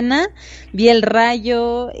escena, vi el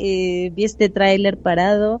rayo, vi este tráiler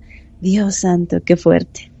parado. Dios santo, qué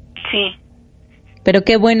fuerte. Sí. Pero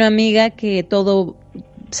qué bueno, amiga, que todo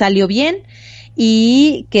salió bien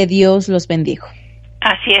y que Dios los bendijo.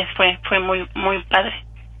 Así es, fue muy muy padre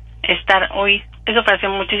estar hoy. Eso fue hace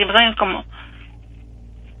muchísimos años, como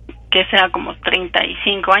que será como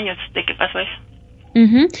 35 años de que pasó eso.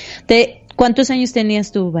 ¿Cuántos años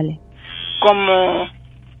tenías tú, Vale? Como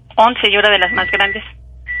 11, yo era de las más grandes.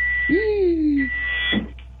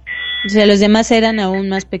 O sea, los demás eran aún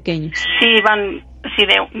más pequeños. Sí, se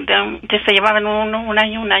llevaban un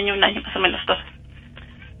año más o menos todos.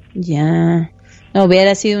 Ya, no,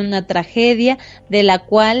 hubiera sido una tragedia de la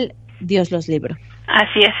cual Dios los libró.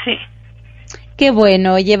 Así es, sí. Qué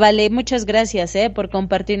bueno, oye, Vale, muchas gracias por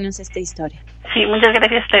compartirnos esta historia. Sí, muchas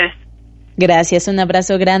gracias a ustedes. Gracias, un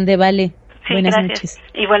abrazo grande, Vale. Sí, buenas gracias. Noches.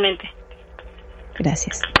 Igualmente.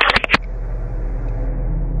 Gracias.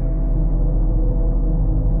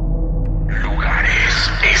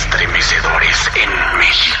 Lugares estremecedores en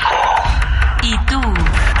México. ¿Y tú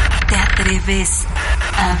te atreves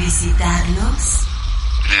a visitarlos?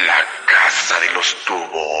 La Casa de los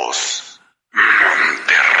Tubos,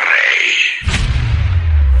 Monterrey.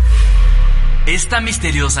 Esta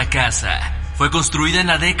misteriosa casa fue construida en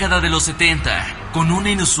la década de los 70 con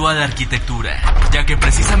una inusual arquitectura, ya que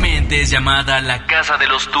precisamente es llamada la Casa de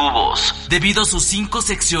los Tubos, debido a sus 5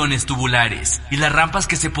 secciones tubulares y las rampas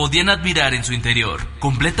que se podían admirar en su interior,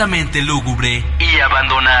 completamente lúgubre y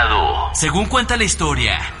abandonado. Según cuenta la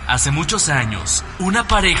historia, hace muchos años, una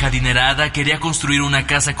pareja adinerada quería construir una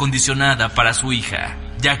casa acondicionada para su hija,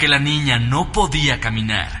 ya que la niña no podía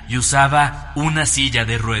caminar y usaba una silla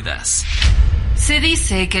de ruedas. Se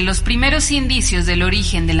dice que los primeros indicios del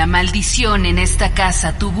origen de la maldición en esta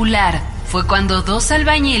casa tubular fue cuando 2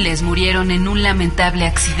 albañiles murieron en un lamentable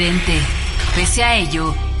accidente. Pese a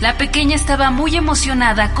ello, la pequeña estaba muy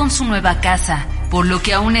emocionada con su nueva casa, por lo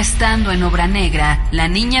que aún estando en obra negra, la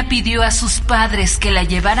niña pidió a sus padres que la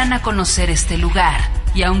llevaran a conocer este lugar.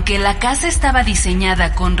 Y aunque la casa estaba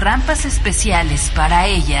diseñada con rampas especiales para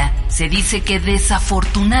ella, se dice que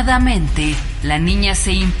desafortunadamente la niña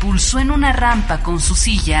se impulsó en una rampa con su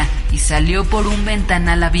silla y salió por un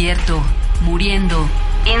ventanal abierto, muriendo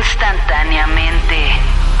instantáneamente.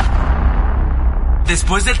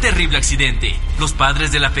 Después del terrible accidente, los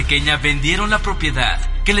padres de la pequeña vendieron la propiedad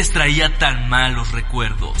que les traía tan malos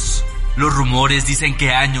recuerdos. Los rumores dicen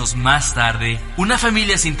que años más tarde, una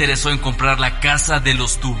familia se interesó en comprar la Casa de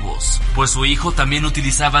los Tubos, pues su hijo también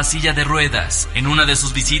utilizaba silla de ruedas. En una de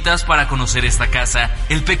sus visitas para conocer esta casa,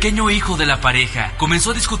 el pequeño hijo de la pareja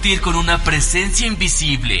comenzó a discutir con una presencia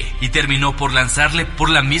invisible y terminó por lanzarle por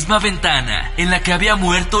la misma ventana en la que había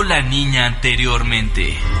muerto la niña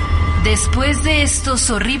anteriormente. Después de estos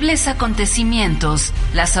horribles acontecimientos,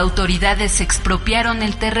 las autoridades expropiaron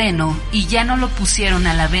el terreno y ya no lo pusieron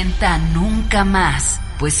a la venta nunca más,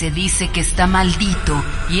 pues se dice que está maldito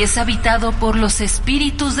y es habitado por los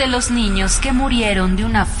espíritus de los niños que murieron de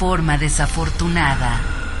una forma desafortunada.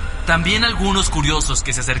 También algunos curiosos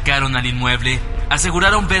que se acercaron al inmueble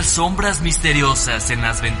aseguraron ver sombras misteriosas en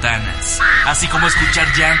las ventanas, así como escuchar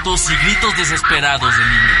llantos y gritos desesperados de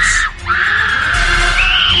niños.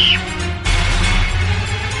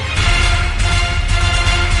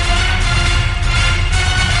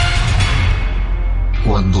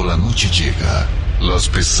 Cuando la noche llega, las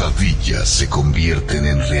pesadillas se convierten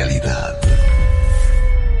en realidad.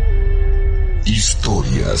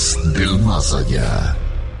 Historias del más allá.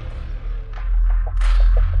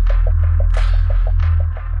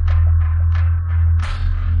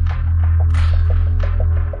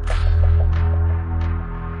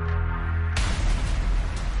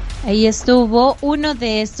 Ahí estuvo uno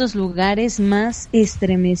de estos lugares más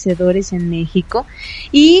estremecedores en México.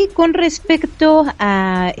 Y con respecto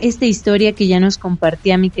a esta historia que ya nos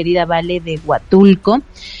compartía mi querida Vale de Huatulco,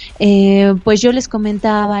 pues yo les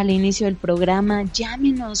comentaba al inicio del programa,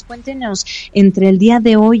 llámenos, cuéntenos entre el día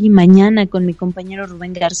de hoy y mañana con mi compañero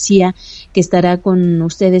Rubén García, que estará con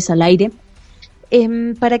ustedes al aire,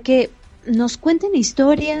 para que nos cuenten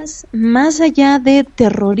historias más allá de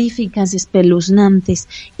terroríficas, espeluznantes,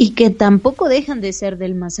 y que tampoco dejan de ser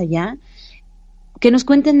del más allá, que nos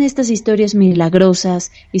cuenten estas historias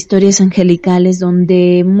milagrosas, historias angelicales,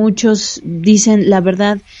 donde muchos dicen, la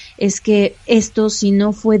verdad es que esto, si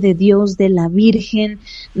no fue de Dios, de la Virgen,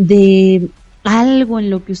 de algo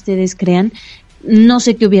en lo que ustedes crean, no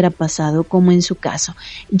sé qué hubiera pasado, como en su caso.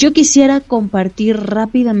 Yo quisiera compartir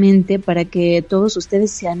rápidamente, para que todos ustedes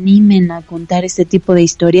se animen a contar este tipo de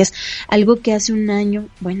historias, algo que hace un año,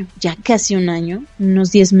 bueno, ya casi un año,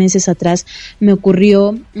 unos 10 meses atrás, me ocurrió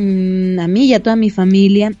a mí y a toda mi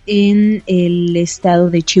familia en el estado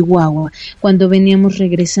de Chihuahua, cuando veníamos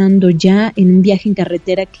regresando ya en un viaje en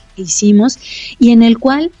carretera que hicimos, y en el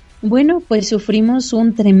cual, bueno, pues sufrimos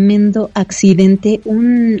un tremendo accidente,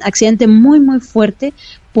 un accidente muy muy fuerte,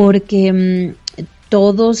 porque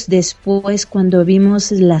todos después, cuando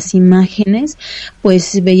vimos las imágenes,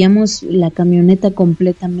 pues veíamos la camioneta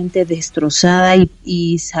completamente destrozada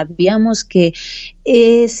y sabíamos que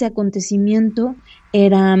ese acontecimiento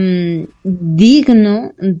era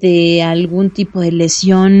digno de algún tipo de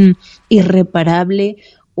lesión irreparable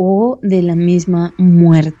o de la misma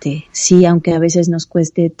muerte. Sí, aunque a veces nos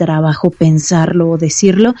cueste trabajo pensarlo o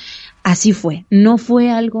decirlo, así fue. No fue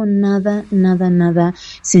algo nada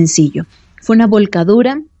sencillo. Fue una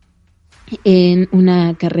volcadura en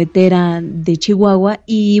una carretera de Chihuahua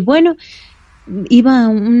y bueno, iba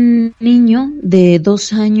un niño de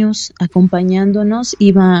 2 años acompañándonos,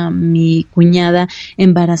 iba mi cuñada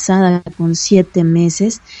embarazada con 7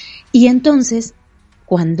 meses y entonces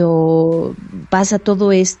cuando pasa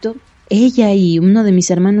todo esto, ella y uno de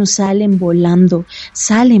mis hermanos salen volando,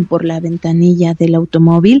 salen por la ventanilla del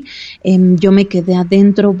automóvil. Yo me quedé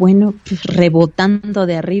adentro, bueno, rebotando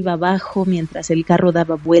de arriba abajo mientras el carro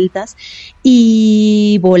daba vueltas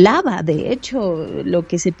y volaba. De hecho, lo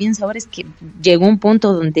que se piensa ahora es que llegó un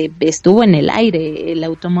punto donde estuvo en el aire el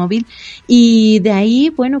automóvil y de ahí,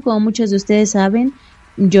 bueno, como muchos de ustedes saben,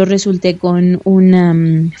 yo resulté con una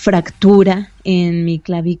fractura en mi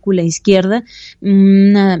clavícula izquierda,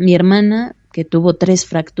 mi hermana que tuvo 3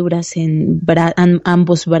 fracturas en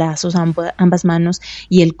ambos brazos, ambas manos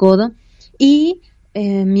y el codo, y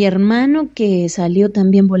mi hermano que salió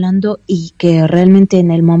también volando y que realmente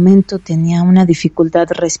en el momento tenía una dificultad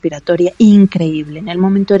respiratoria increíble, en el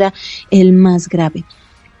momento era el más grave.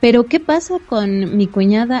 Pero ¿qué pasa con mi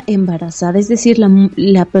cuñada embarazada? Es decir,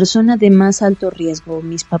 la persona de más alto riesgo,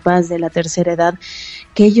 mis papás de la tercera edad,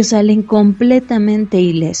 que ellos salen completamente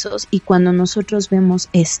ilesos. Y cuando nosotros vemos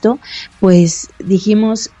esto, pues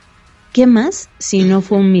dijimos, ¿qué más si no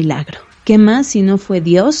fue un milagro? ¿Qué más si no fue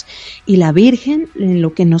Dios y la Virgen, en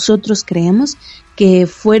lo que nosotros creemos, que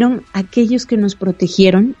fueron aquellos que nos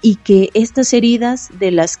protegieron y que estas heridas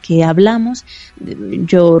de las que hablamos,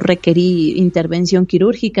 yo requerí intervención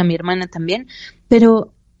quirúrgica, mi hermana también,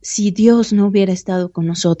 pero si Dios no hubiera estado con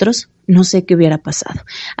nosotros, no sé qué hubiera pasado.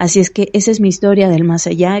 Así es que esa es mi historia del más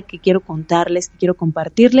allá que quiero contarles, que quiero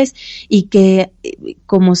compartirles y que,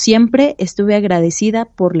 como siempre, estuve agradecida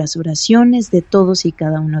por las oraciones de todos y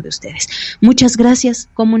cada uno de ustedes. Muchas gracias.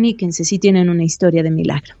 Comuníquense si tienen una historia de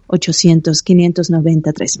milagro.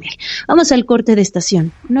 800-590-3000. Vamos al corte de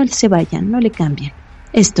estación. No se vayan, no le cambien.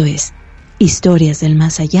 Esto es Historias del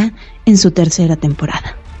Más Allá en su tercera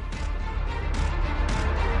temporada.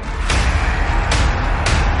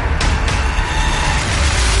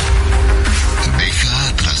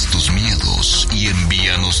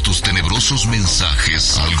 Tus tenebrosos tus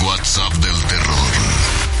mensajes al WhatsApp del terror.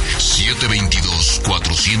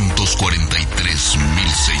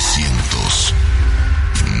 722-443-1600.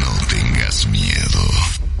 No tengas miedo.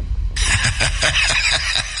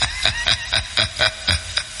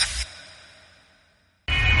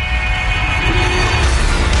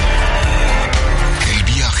 El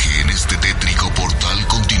viaje en este tétrico portal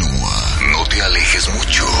continúa. No te alejes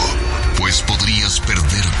mucho, pues podrías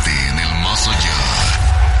perderte en el más allá.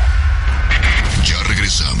 Ya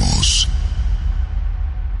regresamos.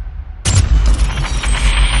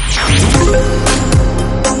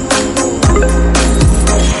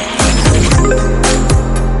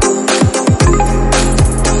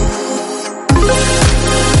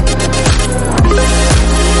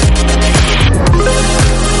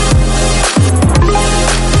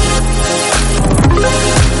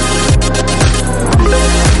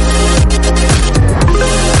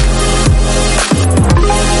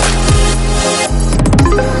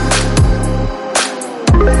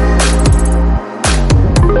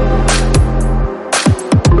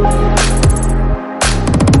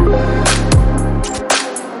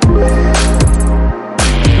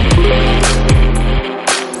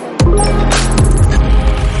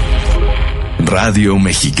 Radio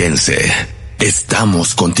Mexiquense,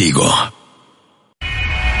 estamos contigo.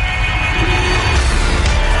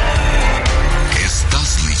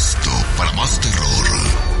 ¿Estás listo para más terror?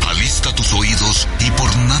 Alista tus oídos y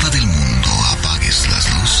por nada del mundo apagues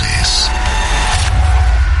las luces.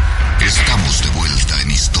 Estamos de vuelta en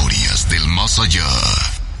Historias del Más Allá.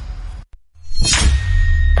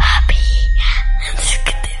 Papi, antes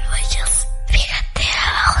que te vayas, fíjate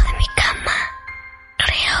abajo de mi cama.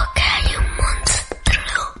 Creo que hay un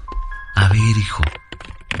monstruo. A ver, hijo,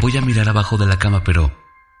 voy a mirar abajo de la cama, pero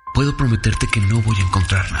puedo prometerte que no voy a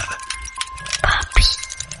encontrar nada. Papi,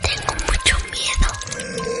 tengo mucho miedo.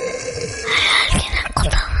 Hay alguien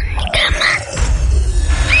acostado en mi cama.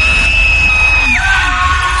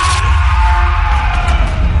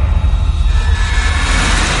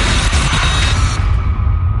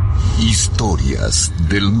 Historias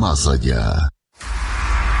del Más Allá.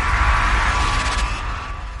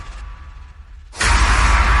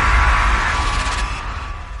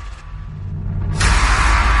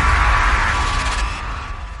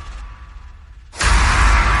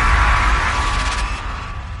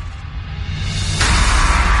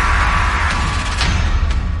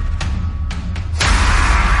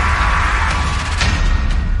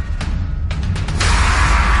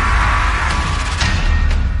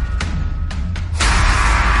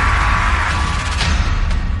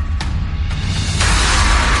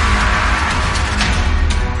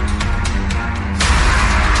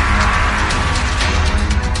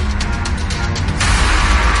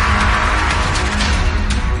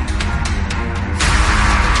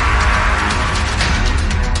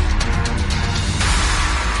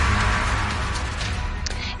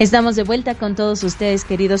 Estamos de vuelta con todos ustedes,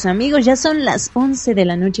 queridos amigos. Ya son las 11 de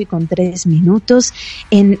la noche con 3 minutos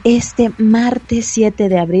en este martes 7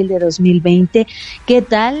 de abril de 2020. ¿Qué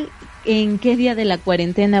tal? ¿En qué día de la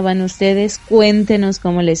cuarentena van ustedes? Cuéntenos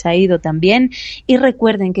cómo les ha ido también. Y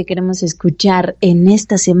recuerden que queremos escuchar en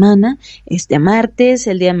esta semana, este martes,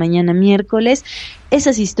 el día de mañana miércoles,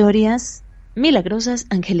 esas historias milagrosas,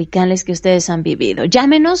 angelicales que ustedes han vivido.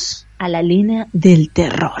 Llámenos a la línea del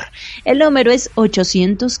terror. El número es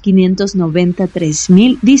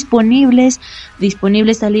 800-590-3000.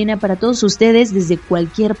 Disponible esta línea para todos ustedes desde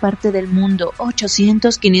cualquier parte del mundo.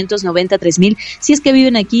 800-590-3000. Si es que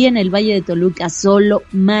viven aquí en el Valle de Toluca, solo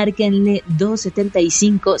márquenle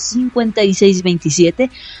 275-5627,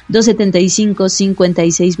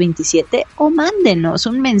 275-5627, o mándenos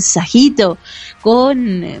un mensajito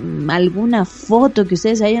con alguna foto que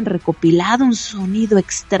ustedes hayan recopilado, un sonido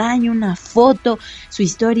extraño, una foto, su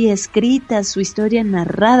historia escrita, su historia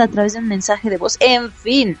narrada a través de un mensaje de voz. En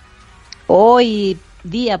fin, hoy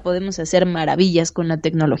día podemos hacer maravillas con la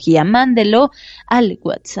tecnología. Mándelo al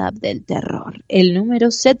WhatsApp del terror. El número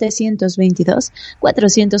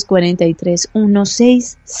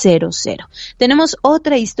 722-443-1600. Tenemos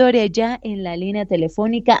otra historia ya en la línea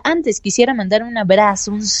telefónica. Antes quisiera mandar un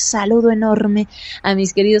abrazo, un saludo enorme a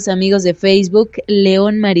mis queridos amigos de Facebook,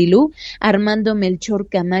 León Marilú, Armando Melchor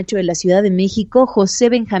Camacho de la Ciudad de México, José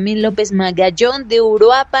Benjamín López Magallón de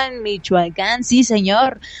Uruapan, Michoacán, sí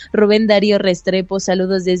señor, Rubén Darío Restrepo,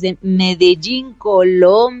 saludos desde Medellín,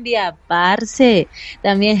 Colombia, parce.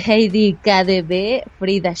 También Heidi KDB,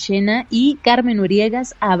 Frida Shena y Carmen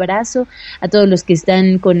Uriegas. Abrazo a todos los que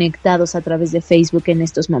están conectados a través de Facebook en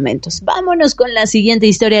estos momentos. Vámonos con la siguiente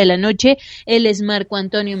historia de la noche. Él es Marco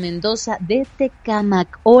Antonio Mendoza de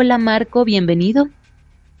Tecámac. Hola Marco, bienvenido.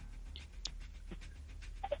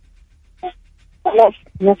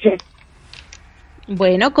 No sé.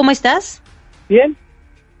 Bueno, ¿cómo estás? Bien.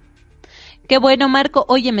 Qué bueno, Marco.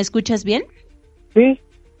 Oye, ¿me escuchas bien? Sí.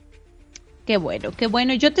 Qué bueno, qué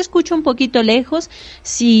bueno. Yo te escucho un poquito lejos.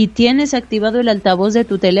 Si tienes activado el altavoz de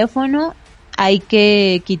tu teléfono, hay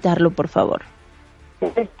que quitarlo, por favor.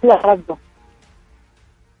 Claro.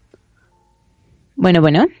 Bueno.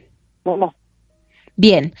 Bueno.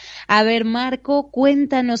 Bien. A ver, Marco,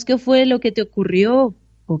 cuéntanos qué fue lo que te ocurrió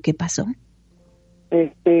o qué pasó.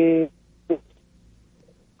 Tengo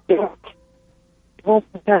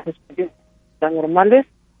muchas experiencias tan normales.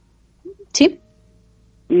 Sí.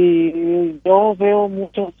 Y yo veo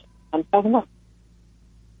muchos fantasmas.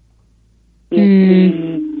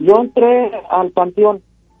 Y yo entré al panteón.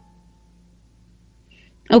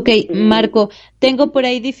 Ok, Marco, tengo por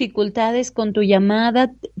ahí dificultades con tu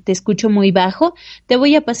llamada, te escucho muy bajo. Te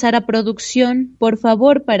voy a pasar a producción, por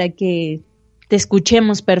favor, para que te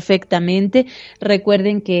escuchemos perfectamente.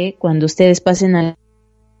 Recuerden que cuando ustedes pasen al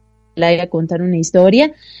aire a contar una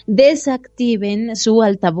historia, desactiven su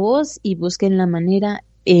altavoz y busquen la manera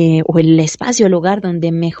o el espacio, el lugar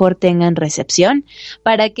donde mejor tengan recepción,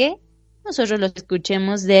 para que nosotros los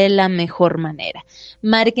escuchemos de la mejor manera.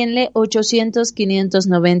 Márquenle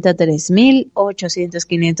 800-590-3000,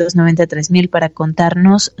 800-590-3000 para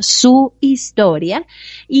contarnos su historia.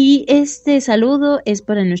 Y este saludo es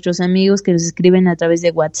para nuestros amigos que nos escriben a través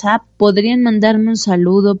de WhatsApp. Podrían mandarme un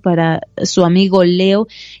saludo para su amigo Leo,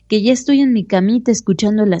 que ya estoy en mi camita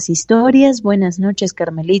escuchando las historias. Buenas noches,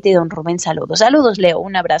 Carmelita y don Rubén, saludos. Saludos, Leo,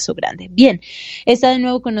 un abrazo grande. Bien, está de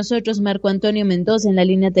nuevo con nosotros Marco Antonio Mendoza en la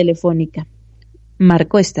línea telefónica.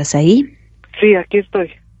 Marco, ¿estás ahí? Sí, aquí estoy.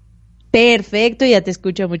 Perfecto, ya te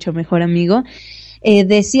escucho mucho mejor, amigo.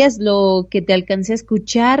 Decías lo que te alcancé a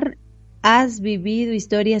escuchar, has vivido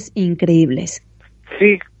historias increíbles.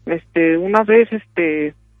 Sí, una vez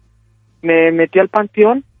me metí al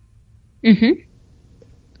panteón. Uh-huh.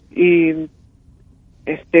 Y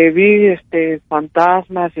vi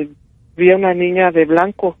fantasmas y vi a una niña de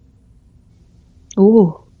blanco.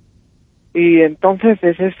 Y entonces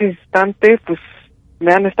desde ese instante pues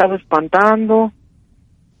me han estado espantando.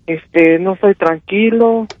 No estoy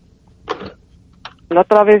tranquilo. La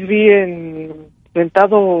otra vez vi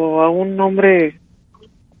sentado a un hombre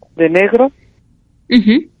de negro.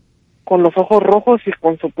 Uh-huh. Con los ojos rojos y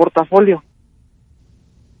con su portafolio.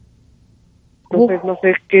 Entonces no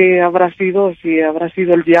sé qué habrá sido, si habrá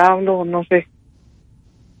sido el diablo, no sé.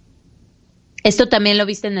 ¿Esto también lo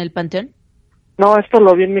viste en el panteón? No, esto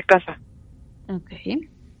lo vi en mi casa. Okay.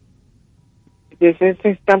 Desde ese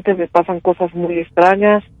instante me pasan cosas muy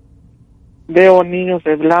extrañas. Veo niños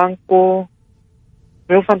de blanco,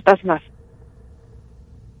 veo fantasmas.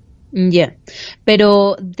 Ya,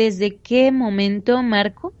 pero ¿desde qué momento,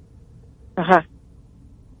 Marco? Ajá.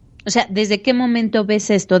 O sea, ¿desde qué momento ves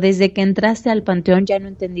esto? ¿Desde que entraste al panteón? Ya no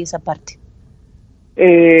entendí esa parte.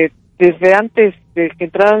 Desde antes de que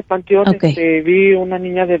entrara al panteón, vi una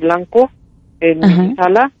niña de blanco en mi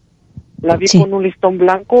sala. La vi con un listón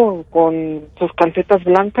blanco, con sus calcetas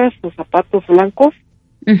blancas, sus zapatos blancos,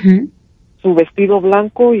 su vestido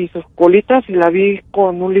blanco y sus colitas, y la vi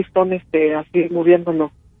con un listón así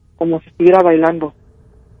moviéndolo, como si estuviera bailando.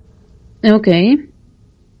 Okay.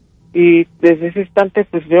 Y desde ese instante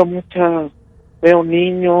pues veo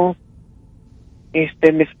niños,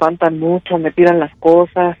 me espantan mucho, me tiran las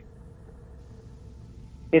cosas.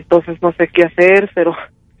 Entonces no sé qué hacer, pero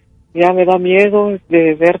ya me da miedo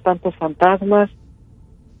de ver tantos fantasmas.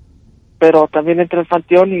 Pero también entré al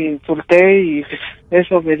panteón y insulté y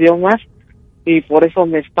eso me dio más y por eso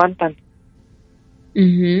me espantan.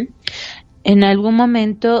 Uh-huh. ¿En algún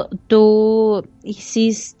momento tú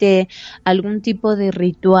hiciste algún tipo de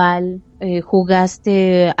ritual,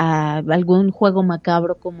 jugaste a algún juego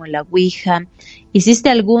macabro como la Ouija? ¿Hiciste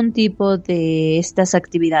algún tipo de estas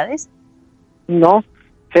actividades? No,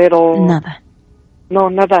 pero... Nada. No,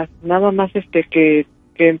 nada más que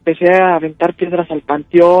empecé a aventar piedras al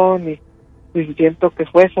panteón y siento que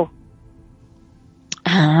fue eso.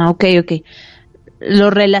 Ah, okay.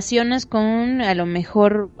 ¿Lo relacionas con a lo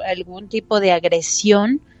mejor algún tipo de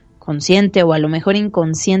agresión consciente o a lo mejor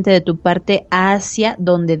inconsciente de tu parte hacia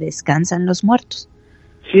donde descansan los muertos?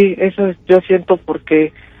 Sí, eso yo siento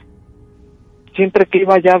porque siempre que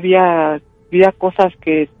iba ya había cosas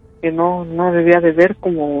que no debía de ver,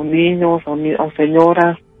 como niños o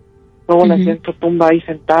señoras. Luego las siento tumba ahí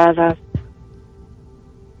sentadas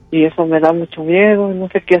y eso me da mucho miedo, no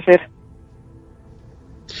sé qué hacer.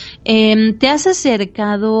 ¿Te has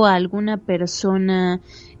acercado a alguna persona,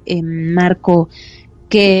 Marco,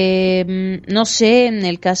 que, no sé, en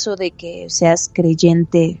el caso de que seas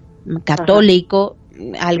creyente católico,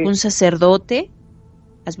 algún sacerdote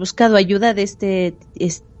 ¿Has buscado ayuda de este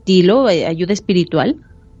estilo, ayuda espiritual?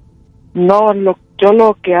 No, yo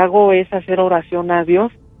lo que hago es hacer oración a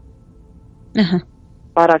Dios. Ajá.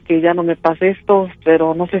 Para que ya no me pase esto,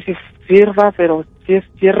 pero no sé si sirva, pero sí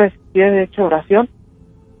he hecho oración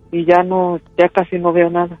y ya casi no veo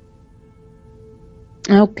nada.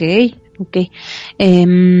 Okay.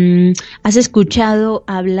 ¿Has escuchado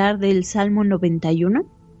hablar del Salmo 91?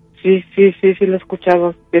 Sí, lo he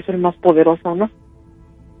escuchado, es el más poderoso, ¿no?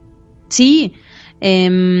 Sí,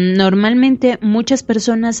 normalmente muchas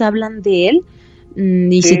personas hablan de él,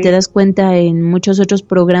 y si te das cuenta en muchos otros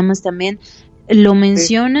programas también lo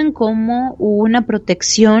mencionan como una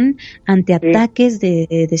protección ante ataques de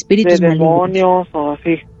espíritus de malignos. Demonios o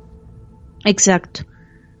así. Exacto.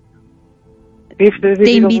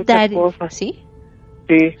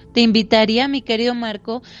 Te invitaría, mi querido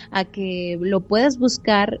Marco, a que lo puedas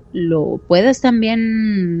buscar, lo puedas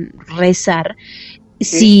también rezar,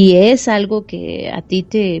 si es algo que a ti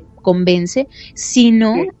te convence. Si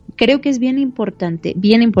no, creo que es bien importante,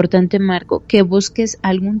 Marco, que busques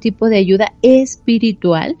algún tipo de ayuda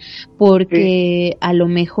espiritual, porque a lo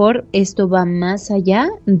mejor esto va más allá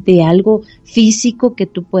de algo físico que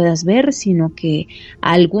tú puedas ver, sino que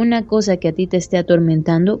alguna cosa que a ti te esté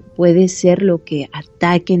atormentando puede ser lo que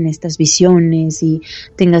ataquen estas visiones y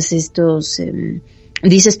tengas estos...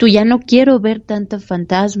 dices tú, ya no quiero ver tanta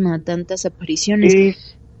fantasma, tantas apariciones. Sí,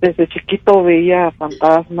 desde chiquito veía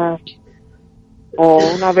fantasmas. O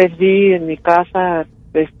una vez vi en mi casa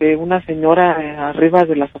una señora arriba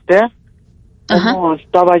de la azotea, como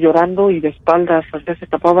estaba llorando y de espaldas, o sea, se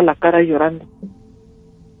tapaba la cara llorando.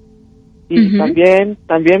 Y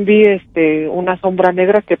también vi una sombra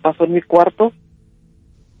negra que pasó en mi cuarto,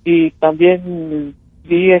 y también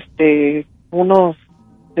vi unos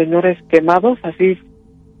señores quemados así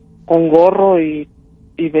con gorro y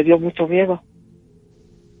me dio mucho miedo.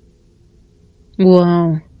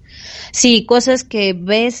 Wow. Sí, cosas que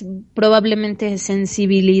ves, probablemente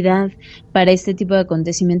sensibilidad para este tipo de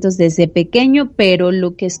acontecimientos desde pequeño, pero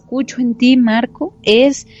lo que escucho en ti, Marco,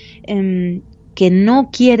 es que no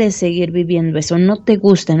quieres seguir viviendo eso, no te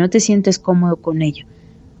gusta, no te sientes cómodo con ello.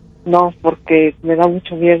 No, porque me da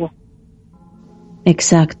mucho miedo.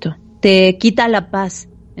 Exacto, te quita la paz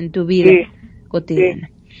en tu vida cotidiana.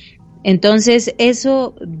 Sí. Entonces,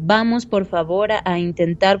 eso, vamos por favor a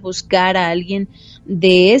intentar buscar a alguien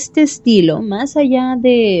de este estilo, más allá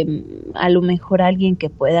de a lo mejor alguien que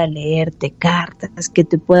pueda leerte cartas, que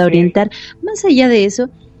te pueda orientar, más allá de eso,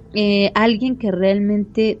 alguien que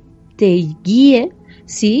realmente te guíe,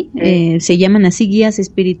 ¿sí? Se llaman así guías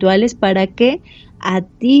espirituales, para que a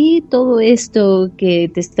ti todo esto que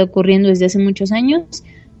te está ocurriendo desde hace muchos años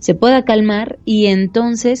se pueda calmar y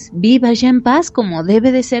entonces vivas ya en paz, como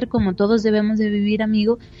debe de ser, como todos debemos de vivir,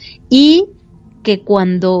 amigo, y que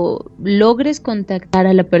cuando logres contactar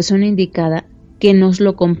a la persona indicada, que nos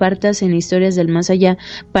lo compartas en Historias del Más Allá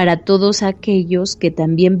para todos aquellos que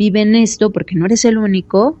también viven esto, porque no eres el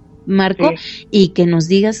único, Marco, y que nos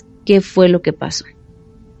digas qué fue lo que pasó.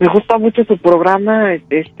 Me gusta mucho su programa,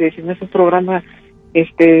 si no es un programa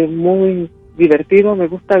muy divertido, me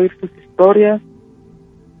gusta oír sus historias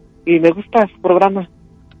y me gusta su programa.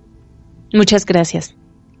 Muchas gracias.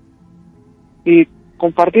 Y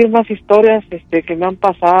compartir más historias que me han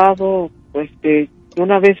pasado.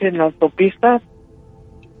 Una vez en la autopista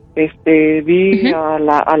vi a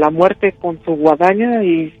la muerte con su guadaña,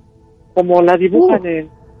 y como la dibujan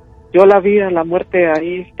yo la vi a la muerte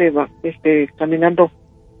ahí caminando.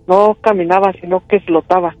 No caminaba, sino que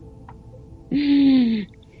flotaba.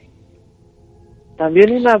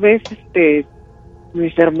 También una vez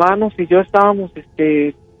mis hermanos y yo estábamos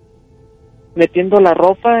metiendo la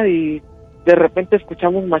ropa y de repente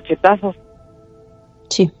escuchamos machetazos.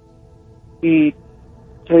 Sí. Y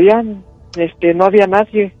se oían, no había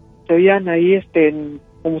nadie, se oían ahí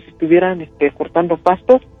como si estuvieran cortando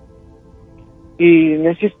pastos, y en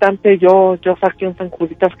ese instante yo saqué un San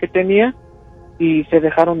Juditas que tenía y se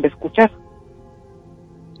dejaron de escuchar.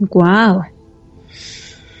 Wow.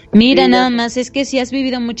 Mira, nada más, es que si has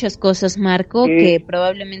vivido muchas cosas, Marco, que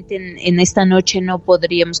probablemente en esta noche no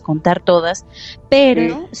podríamos contar todas,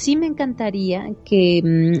 pero sí me encantaría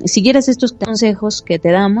que siguieras estos consejos que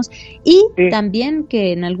te damos, y también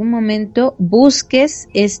que en algún momento busques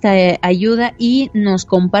esta ayuda y nos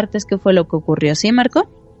compartas qué fue lo que ocurrió, ¿sí, Marco?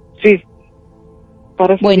 Sí.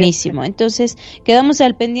 Buenísimo, entonces quedamos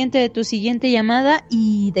al pendiente de tu siguiente llamada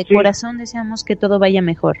y de corazón deseamos que todo vaya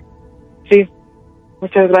mejor. Sí.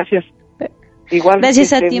 Muchas gracias. Igual.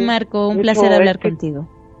 Gracias a ti, Marco. Un placer hablar contigo.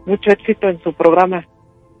 Mucho éxito en su programa.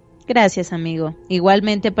 Gracias, amigo.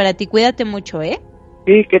 Igualmente para ti. Cuídate mucho, ¿eh?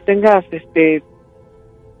 Sí, que tengas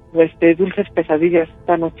dulces pesadillas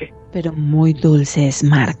esta noche. Pero muy dulces,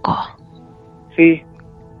 Marco. Sí.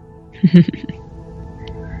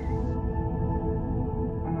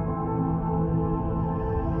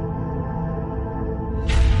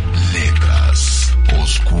 Letras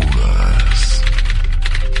oscuras.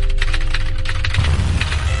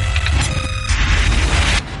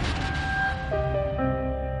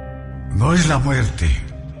 No es la muerte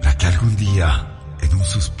la que algún día, en un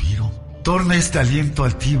suspiro, torne este aliento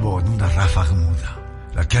altivo en una ráfaga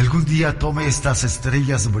muda, la que algún día tome estas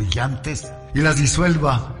estrellas brillantes y las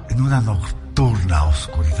disuelva en una nocturna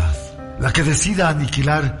oscuridad, la que decida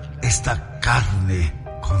aniquilar esta carne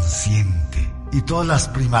consciente y todas las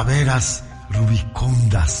primaveras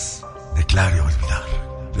rubicundas declare olvidar,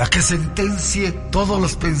 la que sentencie todos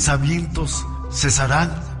los pensamientos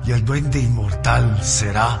cesarán y el duende inmortal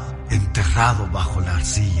será enterrado bajo la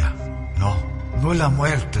arcilla. No es la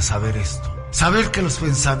muerte saber esto. Saber que los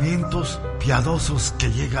pensamientos piadosos que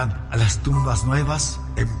llegan a las tumbas nuevas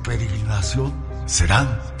en peregrinación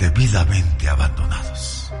serán debidamente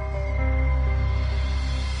abandonados.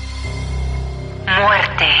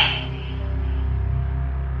 Muerte.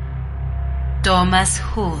 Thomas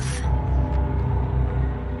Hood.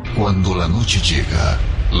 Cuando la noche llega,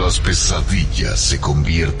 las pesadillas se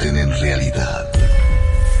convierten en realidad.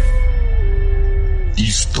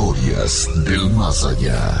 Historias del más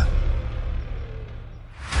allá.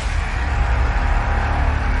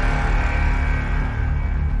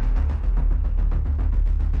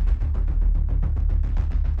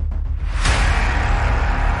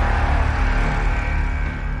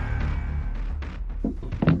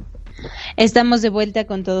 Estamos de vuelta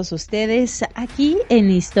con todos ustedes aquí en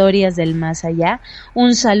Historias del Más Allá.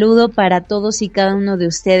 Un saludo para todos y cada uno de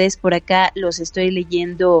ustedes. Por acá los estoy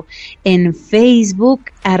leyendo en Facebook.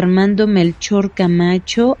 Armando Melchor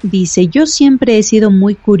Camacho dice: yo siempre he sido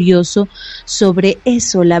muy curioso sobre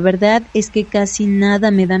eso. La verdad es que casi nada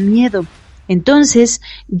me da miedo. Entonces,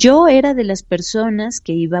 yo era de las personas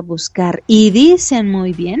que iba a buscar. Y dicen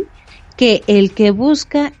muy bien que el que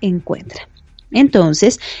busca, encuentra.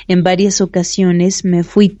 Entonces, en varias ocasiones me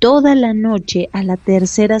fui toda la noche a la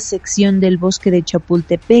tercera sección del bosque de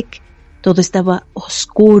Chapultepec. Todo estaba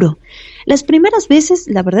oscuro. Las primeras veces,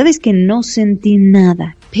 la verdad es que no sentí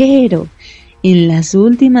nada, pero en las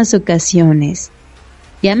últimas ocasiones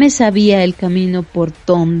ya me sabía el camino por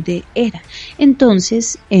donde era.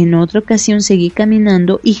 Entonces, en otra ocasión seguí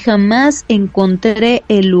caminando y jamás encontré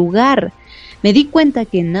el lugar. Me di cuenta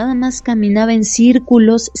que nada más caminaba en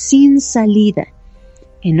círculos sin salida.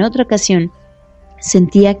 En otra ocasión,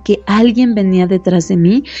 sentía que alguien venía detrás de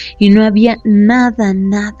mí y no había nada.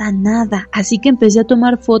 Así que empecé a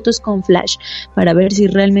tomar fotos con flash para ver si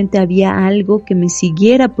realmente había algo que me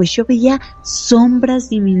siguiera, pues yo veía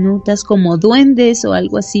sombras diminutas como duendes o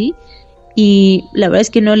algo así. Y la verdad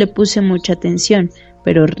es que no le puse mucha atención,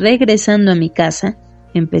 pero regresando a mi casa,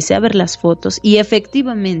 empecé a ver las fotos y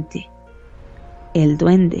efectivamente el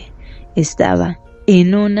duende estaba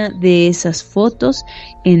en una de esas fotos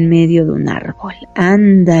en medio de un árbol.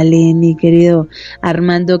 Ándale, mi querido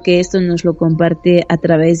Armando, que esto nos lo comparte a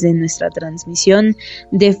través de nuestra transmisión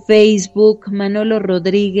de Facebook. Manolo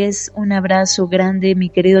Rodríguez, un abrazo grande, mi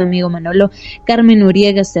querido amigo Manolo. Carmen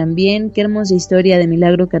Uriegas también, qué hermosa historia de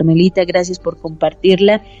Milagro Carmelita, gracias por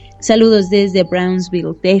compartirla. Saludos desde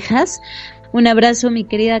Brownsville, Texas. Un abrazo, mi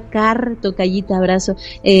querida Car, tocallita, abrazo.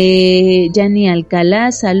 Yani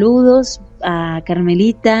Alcalá, saludos a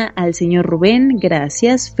Carmelita, al señor Rubén,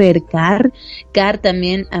 gracias. Fer Car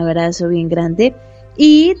también, abrazo bien grande.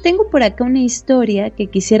 Y tengo por acá una historia que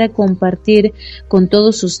quisiera compartir con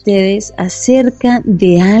todos ustedes acerca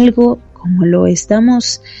de algo, como lo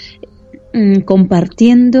estamos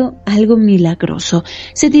compartiendo, algo milagroso.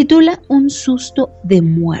 Se titula Un susto de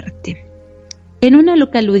muerte. En una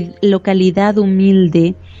localidad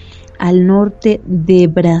humilde al norte de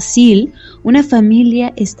Brasil, una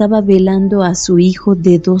familia estaba velando a su hijo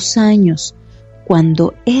de 2 años,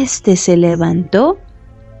 cuando éste se levantó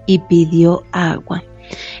y pidió agua.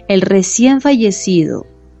 El recién fallecido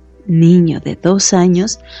niño de 2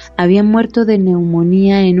 años había muerto de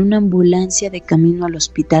neumonía en una ambulancia de camino al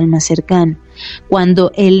hospital más cercano.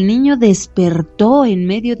 Cuando el niño despertó en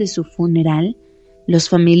medio de su funeral, los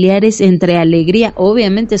familiares, entre alegría,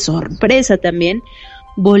 obviamente sorpresa también,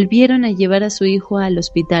 volvieron a llevar a su hijo al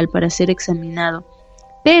hospital para ser examinado.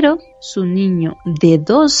 Pero su niño de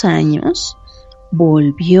 2 años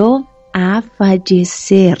volvió a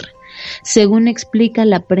fallecer. Según explica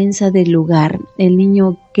la prensa del lugar, el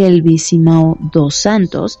niño Kelvin Simao dos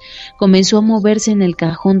Santos comenzó a moverse en el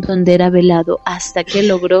cajón donde era velado hasta que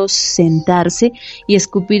logró sentarse y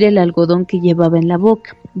escupir el algodón que llevaba en la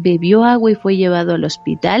boca. Bebió agua y fue llevado al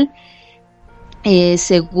hospital,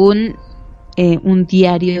 según un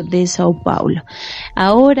diario de Sao Paulo.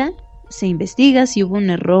 Ahora se investiga si hubo un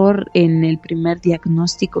error en el primer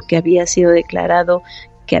diagnóstico que había declarado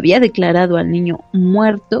al niño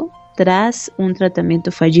muerto tras un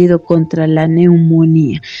tratamiento fallido contra la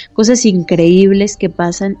neumonía. Cosas increíbles que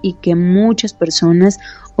pasan y que muchas personas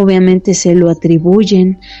obviamente se lo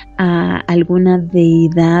atribuyen a alguna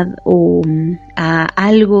deidad o a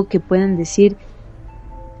algo que puedan decir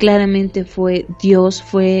claramente fue Dios,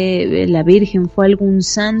 fue la Virgen, fue algún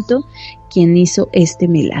santo quien hizo este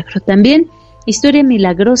milagro. También historia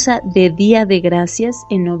milagrosa de Día de Gracias.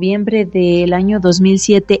 En noviembre del año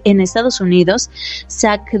 2007 en Estados Unidos,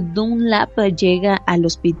 Zach Dunlap llega al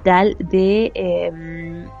hospital de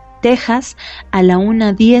Texas a la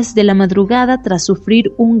 1:10 de la madrugada tras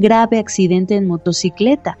sufrir un grave accidente en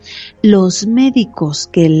motocicleta. Los médicos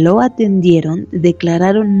que lo atendieron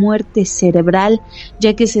declararon muerte cerebral,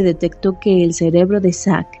 ya que se detectó que el cerebro de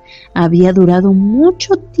Zach había durado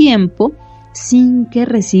mucho tiempo sin que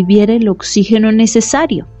recibiera el oxígeno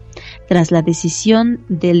necesario. Tras la decisión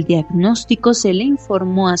del diagnóstico se le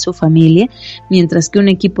informó a su familia, mientras que un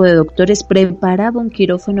equipo de doctores preparaba un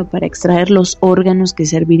quirófano para extraer los órganos que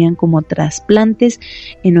servirían como trasplantes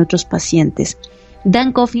en otros pacientes.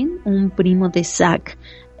 Dan Coffin, un primo de Zach,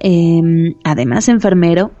 además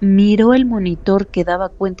enfermero, miró el monitor que daba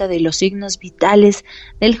cuenta de los signos vitales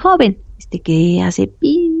del joven, que hace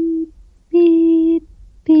pip, pip,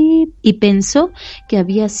 pip, y pensó que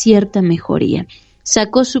había cierta mejoría.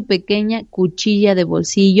 Sacó su pequeña cuchilla de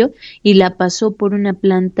bolsillo y la pasó por una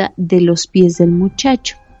planta de los pies del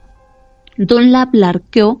muchacho. Dunlap la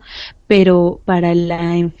arqueó, pero para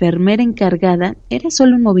la enfermera encargada era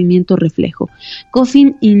solo un movimiento reflejo.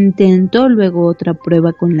 Coffin intentó luego otra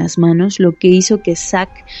prueba con las manos, lo que hizo que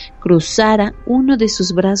Zach cruzara uno de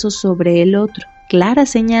sus brazos sobre el otro, clara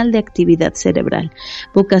señal de actividad cerebral.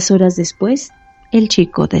 Pocas horas después, el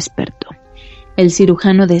chico despertó. El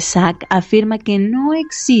cirujano de Zach afirma que no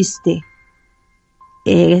existe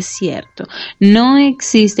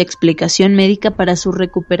explicación médica para su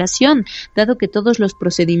recuperación, dado que todos los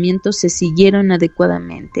procedimientos se siguieron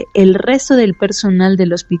adecuadamente. El resto del personal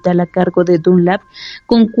del hospital a cargo de Dunlap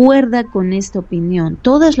concuerda con esta opinión.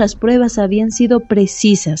 Todas las pruebas habían sido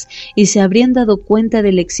precisas y se habrían dado cuenta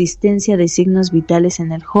de la existencia de signos vitales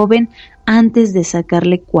en el joven antes de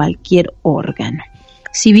sacarle cualquier órgano.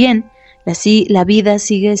 Si bien la vida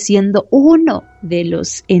sigue siendo uno de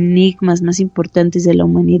los enigmas más importantes de la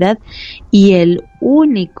humanidad y el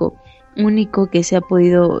único que se ha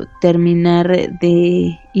podido terminar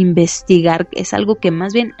de investigar, es algo que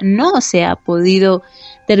más bien no se ha podido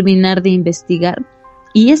terminar de investigar.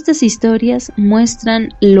 Y estas historias muestran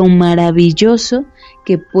lo maravilloso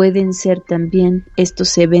que pueden ser también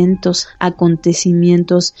estos eventos,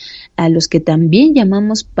 acontecimientos a los que también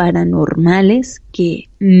llamamos paranormales, que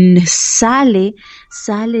sale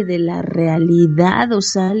de la realidad o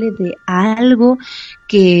sale de algo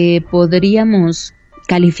que podríamos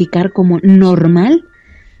calificar como normal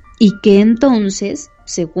y que entonces,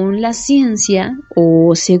 según la ciencia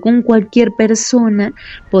o según cualquier persona,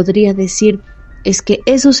 podría decir: es que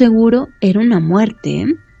eso seguro era una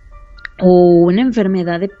muerte, o una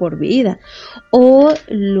enfermedad de por vida, o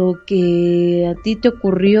lo que a ti te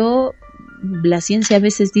ocurrió, la ciencia a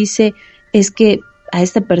veces dice, es que a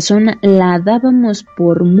esta persona la dábamos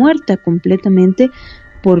por muerta completamente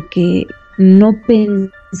porque no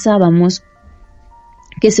pensábamos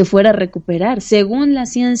que se fuera a recuperar. Según la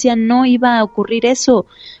ciencia no iba a ocurrir eso,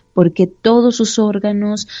 porque todos sus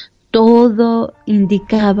órganos, todo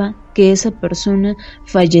indicaba que esa persona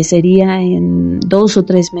fallecería en 2 o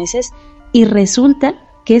 3 meses y resulta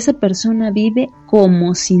que esa persona vive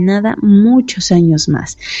como si nada muchos años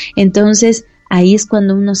más. Entonces ahí es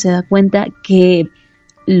cuando uno se da cuenta que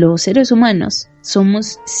los seres humanos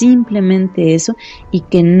somos simplemente eso y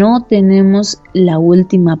que no tenemos la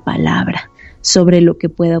última palabra sobre lo que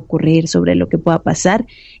pueda ocurrir, sobre lo que pueda pasar,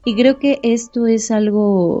 y creo que esto es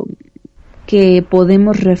algo que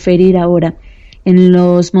podemos referir ahora en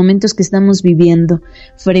los momentos que estamos viviendo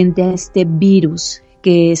frente a este virus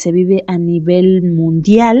que se vive a nivel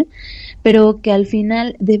mundial, pero que al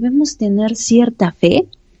final debemos tener cierta fe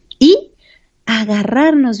y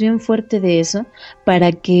agarrarnos bien fuerte de eso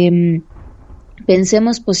para que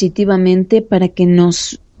pensemos positivamente, para que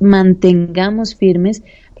nos mantengamos firmes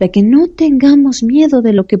para que no tengamos miedo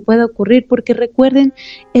de lo que pueda ocurrir, porque recuerden,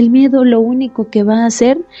 el miedo lo único que va a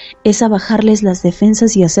hacer es a bajarles las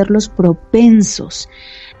defensas y hacerlos propensos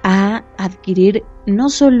a adquirir no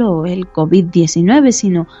solo el COVID-19,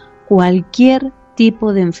 sino cualquier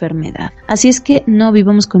tipo de enfermedad. Así es que no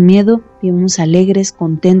vivamos con miedo, vivamos alegres,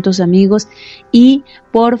 contentos, amigos, y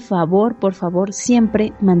por favor,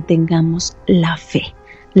 siempre mantengamos la fe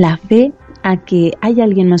a que hay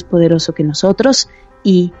alguien más poderoso que nosotros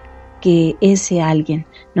y que ese alguien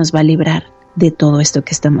nos va a librar de todo esto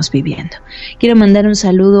que estamos viviendo. Quiero mandar un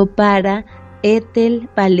saludo para Ethel,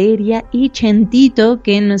 Valeria y Chentito,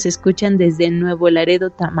 que nos escuchan desde Nuevo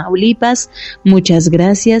Laredo, Tamaulipas. Muchas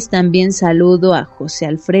gracias. También saludo a José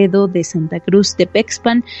Alfredo de Santa Cruz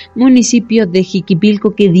Tepexpan, municipio de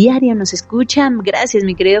Jiquipilco, que diario nos escuchan. Gracias,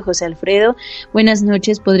 mi querido José Alfredo. Buenas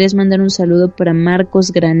noches. ¿Podrías mandar un saludo para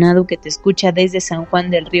Marcos Granado, que te escucha desde San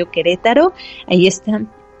Juan del Río, Querétaro? Ahí está,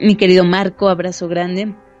 mi querido Marco, abrazo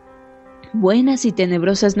grande. Buenas y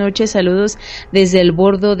tenebrosas noches, saludos desde el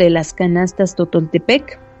bordo de las canastas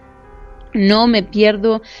Totoltepec. No me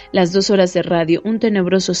pierdo las 2 horas de radio. Un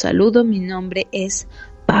tenebroso saludo, mi nombre es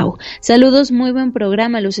Pau. Saludos, muy buen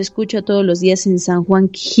programa, los escucho todos los días en San Juan,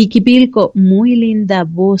 Jiquipilco. Muy linda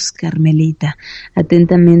voz, Carmelita.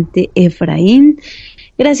 Atentamente, Efraín.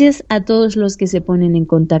 Gracias a todos los que se ponen en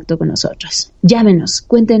contacto con nosotros. Llámenos,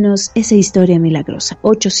 cuéntenos esa historia milagrosa.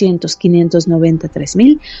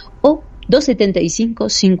 800-590-3000 o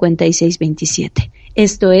 275-5627.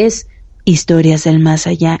 Esto es Historias del Más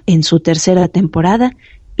Allá en su tercera temporada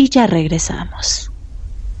y ya regresamos.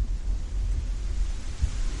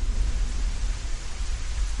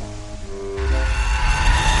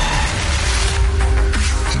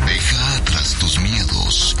 Deja atrás tus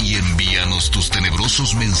miedos y envíanos tus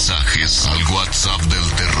tenebrosos mensajes al WhatsApp del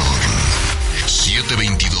terror.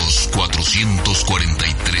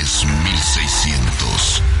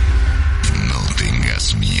 722-443-1600. No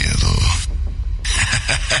tengas miedo.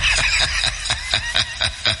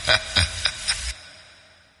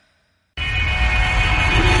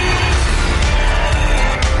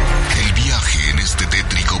 El viaje en este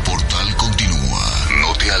tétrico portal continúa.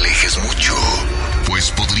 No te alejes mucho,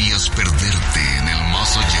 pues podrías perderte en el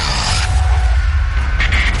más allá.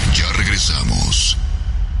 Ya regresamos.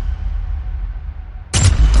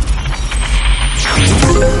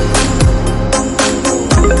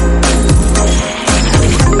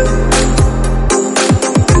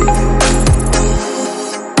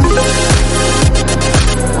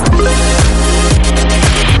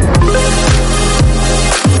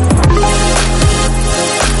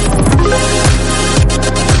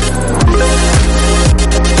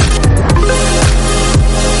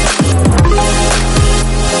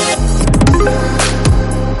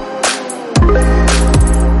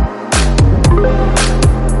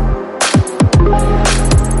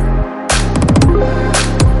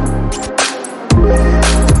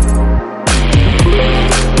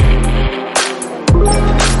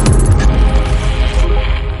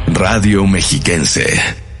 Radio Mexiquense,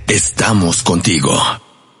 estamos contigo.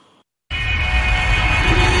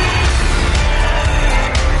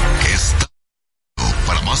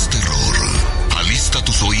 Para más terror, alista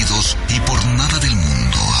tus oídos y por nada del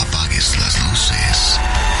mundo apagues las luces.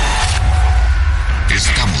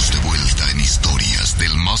 Estamos de vuelta en Historias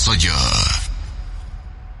del Más Allá.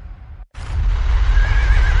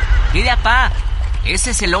 Mira, pa,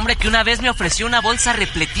 ese es el hombre que una vez me ofreció una bolsa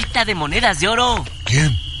repletita de monedas de oro.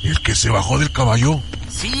 ¿Quién? ¿El que se bajó del caballo?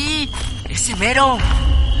 Sí, ese mero.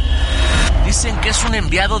 Dicen que es un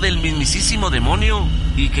enviado del mismísimo demonio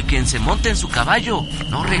y que quien se monte en su caballo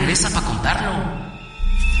no regresa para contarlo.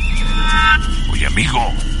 Oye, amigo,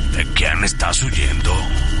 ¿de quién estás huyendo?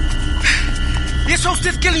 ¿Y eso a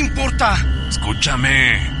usted qué le importa?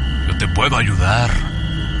 Escúchame, yo te puedo ayudar.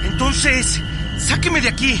 Entonces, sáqueme de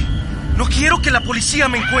aquí. No quiero que la policía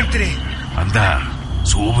me encuentre. Anda,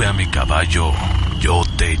 sube a mi caballo. Yo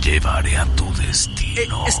te llevaré a tu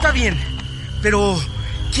destino. Está bien, pero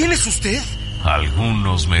 ¿quién es usted?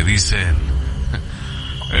 Algunos me dicen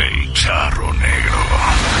el Charro Negro.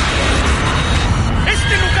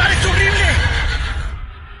 ¡Este lugar es horrible!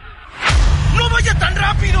 ¡No vaya tan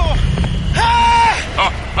rápido! ¡Ah!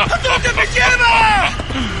 ¿A dónde me lleva?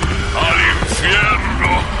 ¡Al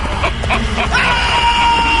infierno!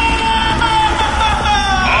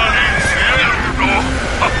 ¡Al infierno!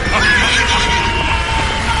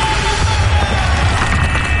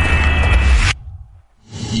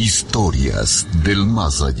 Historias del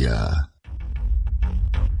Más Allá.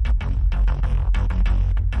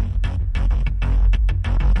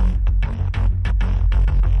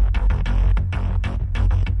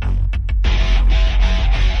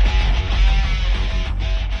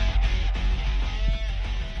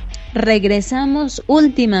 regresamos,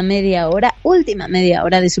 última media hora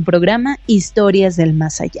de su programa Historias del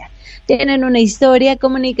Más Allá. Tienen una historia,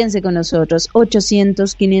 comuníquense con nosotros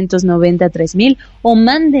 800-590-3000 o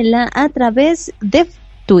mándenla a través de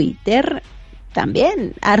Twitter,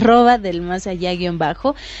 también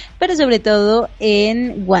 @delmasallá_, pero sobre todo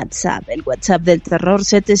en WhatsApp, el WhatsApp del terror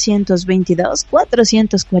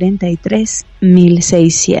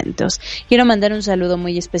 722-443-1600. Quiero mandar un saludo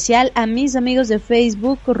muy especial a mis amigos de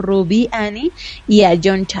Facebook, Rubí, Annie y a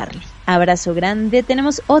John Charlie. Abrazo grande.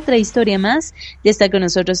 Tenemos otra historia más. Ya está con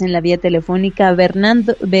nosotros en la vía telefónica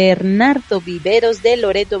Bernardo Viveros de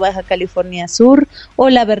Loreto, Baja California Sur.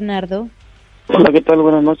 Hola, Bernardo. Hola, ¿qué tal?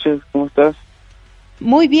 Buenas noches, ¿cómo estás?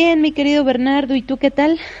 Muy bien, mi querido Bernardo, ¿y tú qué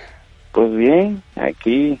tal? Pues bien,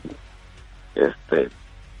 aquí,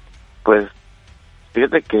 pues,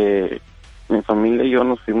 fíjate que mi familia y yo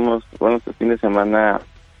nos fuimos, este fin de semana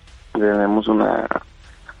tenemos una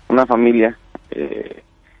familia,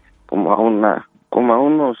 como a una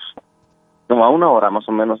hora más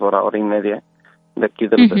o menos, hora y media de aquí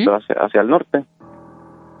del hacia el norte,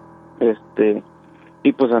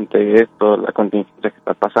 y pues ante esto, la contingencia que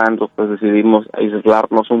está pasando, pues decidimos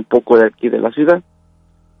aislarnos un poco de aquí de la ciudad.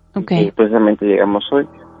 Okay. Y precisamente llegamos hoy.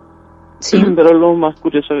 Sí. Pero lo más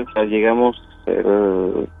curioso es que llegamos,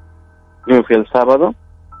 yo me fui el sábado.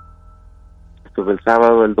 Estuve el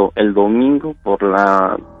sábado, el domingo por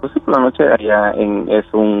la noche allá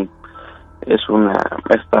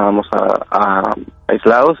estábamos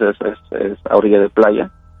aislados, es a orilla de playa.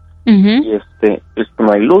 Y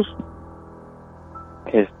no hay luz.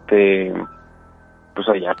 Pues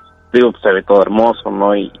allá, pues se ve todo hermoso,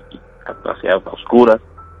 ¿no? Y hacia oscuras.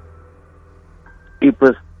 Y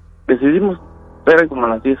pues decidimos, eran como a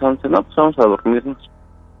las 10, 11, no, pues vamos a dormirnos.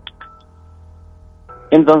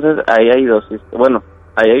 Entonces ahí hay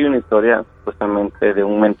ahí hay una historia supuestamente de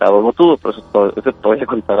un mentado botudo, pero eso te voy a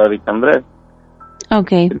contar ahorita en breve.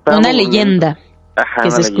 Okay, una leyenda. Ajá,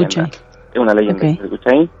 que se escucha. Una leyenda que se escucha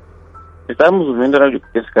ahí. Estábamos durmiendo, eran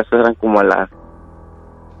como a las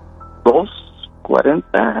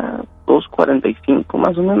 2:40, 2:45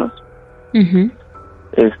 más o menos.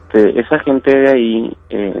 Esa gente de ahí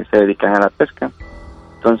se dedican a la pesca.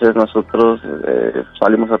 Entonces nosotros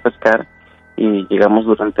salimos a pescar y llegamos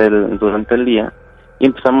durante el día y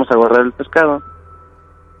empezamos a agarrar el pescado.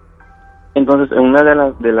 Entonces en una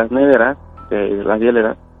de las neveras, de las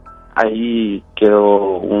hieleras, ahí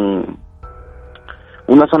quedó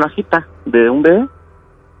una sonajita de un bebé.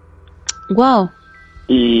 Wow.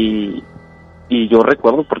 Y yo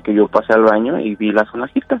recuerdo porque yo pasé al baño y vi la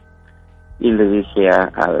sonajita y le dije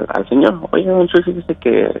al señor, oye, don Chuy, dice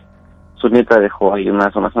que su nieta dejó ahí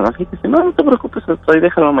una sonajita. Y dice, no te preocupes,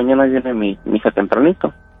 déjalo, mañana viene mi hija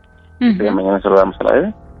tempranito. Y mañana se lo damos a la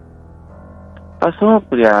bebé. Pasó,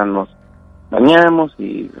 pues ya nos bañamos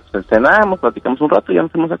y cenamos, platicamos un rato y ya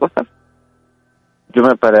nos fuimos a acostar. Yo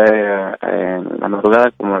me paré en la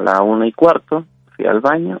madrugada como a la 1:15, fui al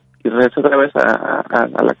baño y regresé otra vez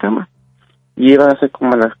a la cama. Y iba a ser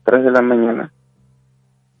como a las 3 de la mañana.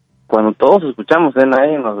 Cuando todos escuchamos,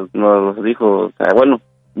 nadie nos dijo, o sea,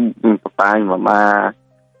 mi papá, mi mamá,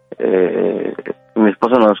 mi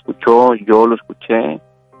esposa nos escuchó, yo lo escuché,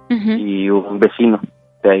 y un vecino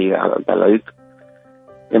de ahí al ladito.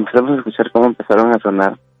 Empezamos a escuchar cómo empezaron a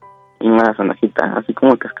sonar una sonajita, así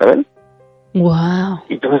como el cascabel. Wow.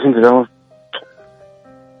 Y todos empezamos.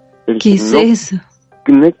 ¿Qué es eso?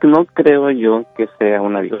 No creo yo que sea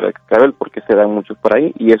una víbora de cascabel, porque se dan muchos por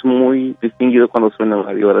ahí y es muy distinguido cuando suena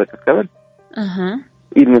una víbora de cascabel. Ajá.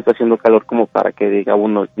 Y no está haciendo calor como para que diga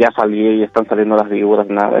uno, ya salí y están saliendo las víboras,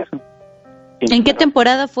 nada de eso. ¿En qué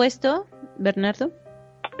temporada fue esto, Bernardo?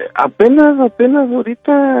 Apenas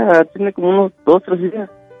ahorita tiene como unos 2, 3 días.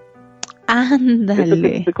 Ándale. Esto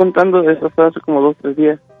que estoy contando, eso fue hace como 2, 3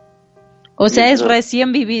 días. O sea, es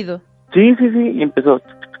recién vivido. Sí, y empezó.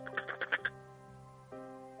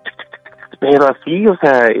 Pero así, o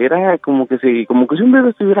sea, era como que si un bebé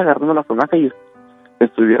estuviera agarrando la sonaja y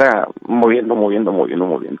estuviera moviendo.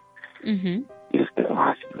 Y es que,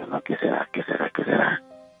 ¿qué será?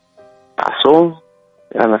 Pasó,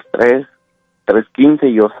 eran las 3:15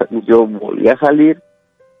 y yo volví a salir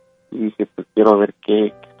y dije, pues quiero ver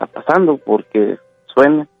qué está pasando, porque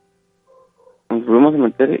suena. Nos volvimos a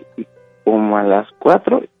meter y como a las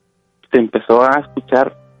 4 se empezó a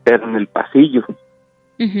escuchar, pero en el pasillo.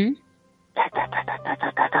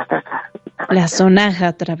 La sonaja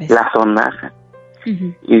otra vez. La sonaja.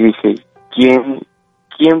 Y dije, ¿quién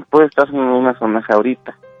puede estar en una sonaja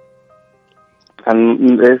ahorita? O sea,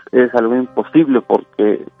 es algo imposible,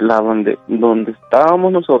 porque donde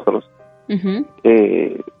estábamos nosotros,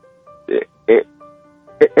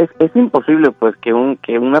 es imposible pues que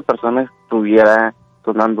una persona estuviera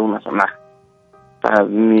sonando una sonaja. O sea,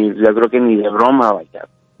 yo creo que ni de broma, vaya.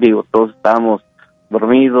 Digo, todos estábamos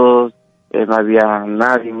dormidos, no había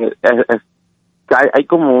nadie. Hay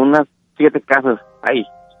como unas 7 casas ahí,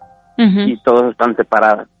 y todas están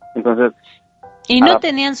separadas. Entonces, ¿y no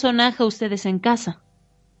tenían sonaja ustedes en casa?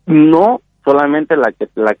 No, solamente la que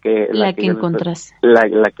encontraste. La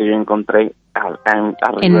que yo encontré arriba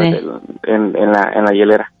en la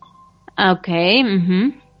hielera. Ah, okay.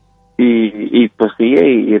 Y pues sí,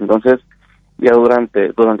 y entonces ya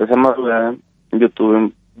durante esa madrugada yo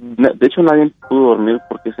de hecho nadie pudo dormir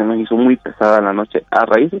porque se nos hizo muy pesada la noche. A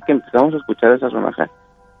raíz de que empezamos a escuchar esa sonaja,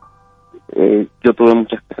 yo tuve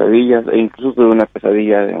muchas pesadillas, e incluso tuve una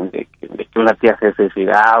pesadilla de que una tía se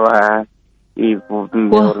suicidaba, y me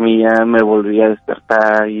dormía, me volvía a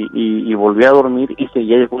despertar y volví a dormir y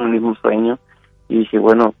seguía con el mismo sueño, y dije,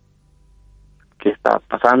 bueno, ¿qué está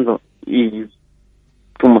pasando? Y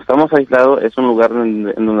como estamos aislados, es un lugar en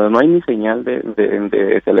donde no hay ni señal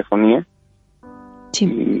de telefonía.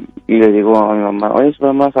 Sí. Y le digo a mi mamá, oye,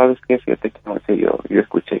 mamá, ¿sabes qué? Fíjate que no sé, yo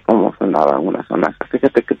escuché cómo sonaba una sonaja.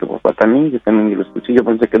 Fíjate que tu papá también, yo también lo escuché. Yo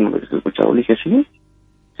pensé que no lo habías escuchado. Le dije, sí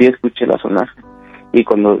escuché la sonaja. Y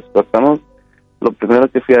cuando despertamos, lo primero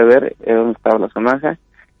que fui a ver era dónde estaba la sonaja.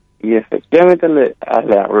 Y efectivamente le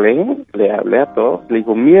hablé a todos. Le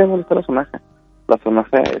digo, mira dónde está la sonaja. La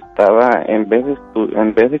sonaja estaba, en vez de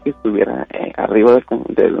que estuviera arriba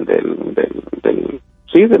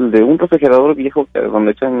de un refrigerador viejo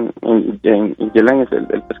donde echan hielan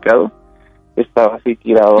el pescado, estaba así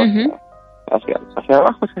tirado hacia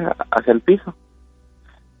abajo, hacia el piso.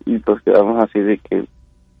 Y pues quedamos así de que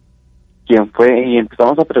quién fue, y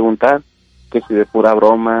empezamos a preguntar que si de pura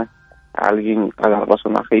broma alguien agarró la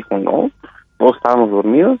sonaja, y dijo no, todos estábamos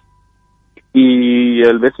dormidos. Y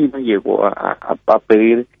el vecino llegó a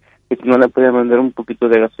pedir que si no le podía vender un poquito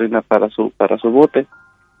de gasolina para su bote.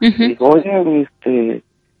 Y dijo, oye,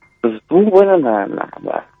 pues estuvo buena la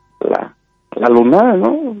lunada,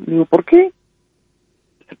 ¿no? Digo, ¿por qué?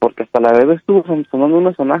 Porque hasta la bebé estuvo sonando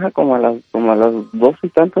una sonaja como a las 2 y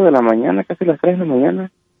tanto de la mañana, casi las 3 de la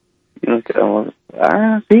mañana. Y nos quedamos,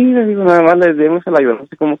 sí, le digo, nada más le dimos a la ayuda,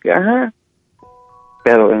 así como que, ajá.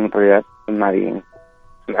 Pero en realidad nadie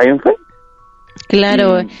fue.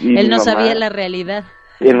 Claro, y él no mamá, sabía la realidad.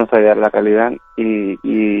 Él no sabía la realidad, y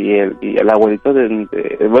el abuelito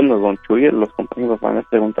bueno, don Chuy, los compañeros papá me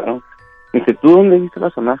preguntaron, dice, ¿tú dónde viste la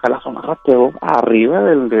sonaja? La sonaja quedó arriba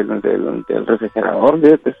del refrigerador,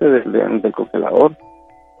 del congelador.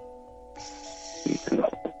 Y dice, no,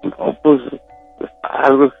 pues está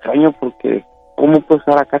algo extraño, porque ¿cómo puede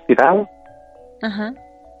estar acá tirado? Ajá.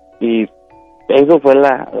 Y eso fue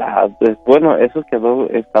bueno, eso quedó,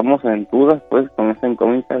 estamos en dudas pues con esa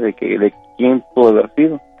incógnita de quién pudo haber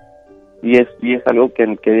sido, y es algo que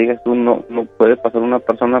digas tú, no puede pasar una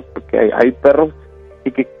persona, porque hay perros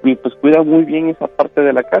y que pues cuidan muy bien esa parte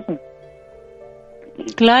de la casa.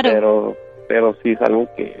 Claro. Pero sí es algo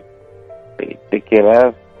que te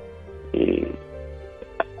quedas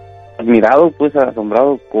admirado, pues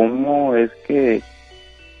asombrado, cómo es que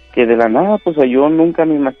de la nada, pues yo nunca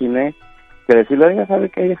me imaginé que decirle, oiga, ¿sabe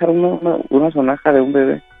que hay que dejar una sonaja de un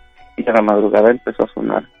bebé? Y a la madrugada empezó a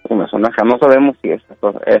sonar una sonaja. No sabemos si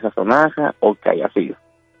esa sonaja o que haya sido.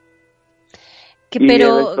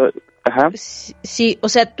 Pero, sí, o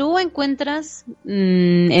sea, tú encuentras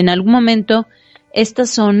en algún momento esta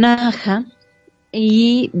sonaja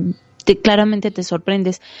y claramente te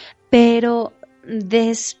sorprendes, pero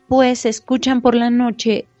después escuchan por la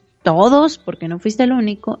noche, todos, porque no fuiste el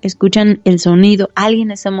único, escuchan el sonido,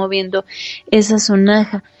 alguien está moviendo esa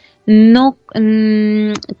sonaja. No,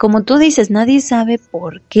 como tú dices, nadie sabe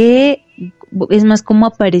por qué, es más, cómo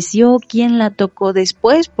apareció, quién la tocó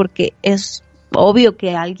después, porque es obvio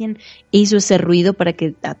que alguien hizo ese ruido para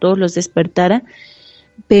que a todos los despertara,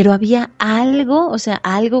 pero había algo, o sea,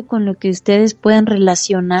 algo con lo que ustedes puedan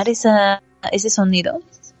relacionar ese sonido.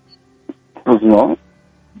 Pues no,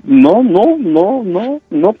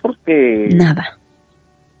 porque nada.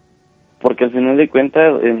 Porque al final de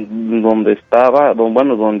cuentas, donde está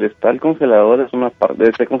el congelador, es una parte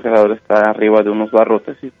de ese congelador, está arriba de unos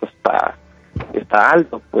barrotes, y pues está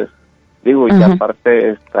alto, pues. Digo, y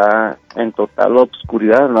aparte está en total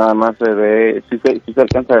obscuridad, nada más se ve, sí se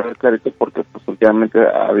alcanza a ver clarito, porque pues últimamente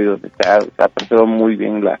se ha apreciado muy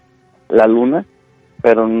bien la luna,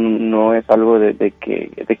 pero no es algo de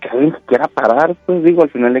que alguien se quiera parar, pues. Digo,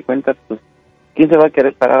 al final de cuentas, pues, ¿quién se va a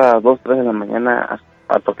querer parar a las 2, 3 de la mañana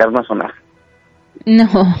a tocar una sonaja? No,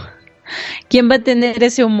 ¿quién va a tener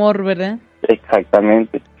ese humor, verdad?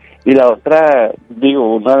 Exactamente. Y la otra,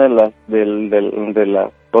 digo, una de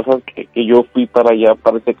las cosas que yo fui para allá,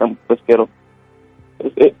 para ese campo pesquero,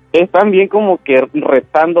 es también como que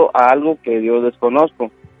retando a algo que yo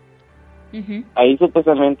desconozco. Uh-huh. Ahí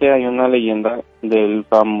supuestamente hay una leyenda del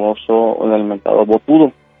famoso, del mentado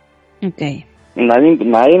botudo. Okay.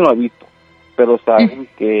 Nadie lo ha visto, pero saben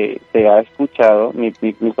que se ha escuchado, mis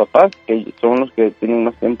papás, que son los que tienen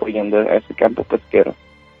más tiempo yendo a ese campo pesquero,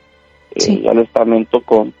 sí. Ya les también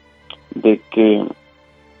tocó de que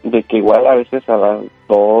igual a veces a las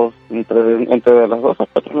 2, entre las 2 a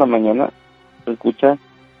 4 de la mañana, se escucha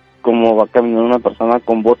como va caminando una persona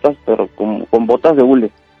con botas, pero con botas de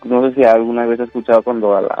hule. No sé si alguna vez has escuchado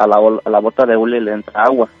cuando a la bota de hule le entra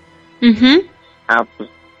agua. Uh-huh. Pues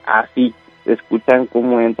así, escuchan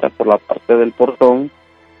cómo entra por la parte del portón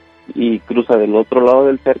y cruza del otro lado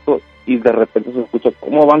del cerco, y de repente se escucha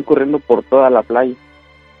cómo van corriendo por toda la playa.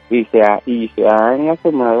 Y se han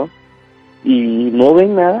asomado y no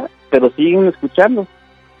ven nada, pero siguen escuchando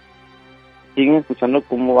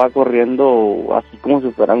cómo va corriendo así como si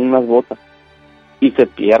fueran unas botas, y se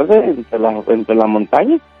pierde entre la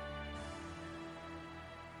montaña,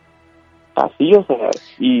 así, o sea,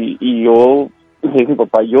 y yo dije, mi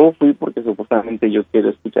papá, yo fui porque supuestamente yo quiero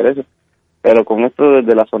escuchar eso, pero con esto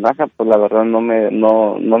de la sonaja, pues la verdad no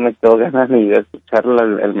me quedo ganas ni de escuchar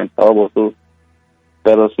el mentado botudo.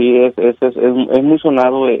 Pero sí es muy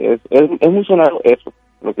sonado, es muy sonado eso,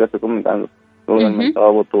 lo que estoy comentando, sobre el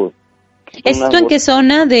mentado botudo. ¿Esto en qué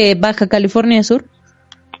zona de Baja California Sur?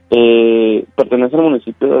 Pertenece al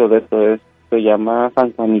municipio de Loreto, se llama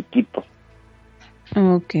San Juaniquito.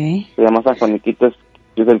 Okay. Se llama San Juaniquito, es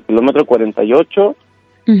desde el kilómetro 48,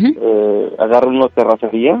 agarra una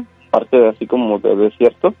terracería, parte de así como de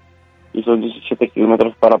desierto, y son 17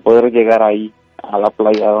 kilómetros para poder llegar ahí, a la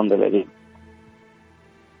playa donde le llego.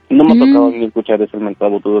 No me ha tocado ni escuchar ese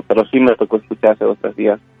mentado botudo, pero sí me tocó escuchar hace 2 o 3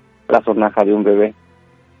 días la sonaja de un bebé.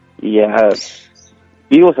 Y ya,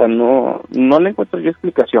 digo, o sea, no le encuentro yo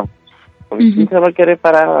explicación. Porque ¿quién se va a querer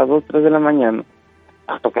parar a las 2 o 3 de la mañana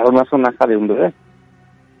a tocar una sonaja de un bebé?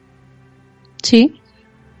 Sí.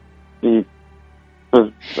 Y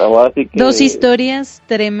pues, ahora sí que... 2 historias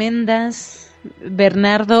tremendas,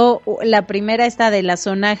 Bernardo. La primera, esta de la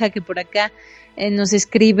sonaja, que por acá nos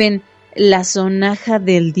escriben, la sonaja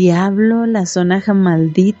del diablo, la sonaja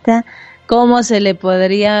maldita. ¿Cómo se le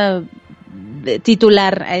podría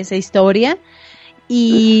titular a esa historia?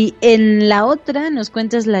 Y en la otra nos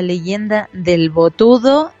cuentas la leyenda del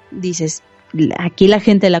botudo. Dices, aquí la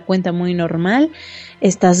gente la cuenta muy normal.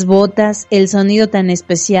 Estas botas, el sonido tan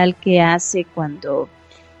especial que hace cuando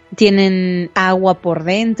tienen agua por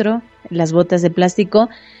dentro, las botas de plástico,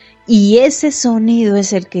 y ese sonido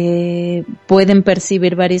es el que pueden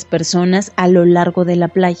percibir varias personas a lo largo de la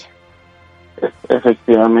playa.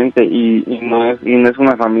 Efectivamente, y no es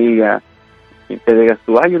una familia y te digas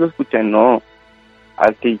tú, yo lo escuché, no.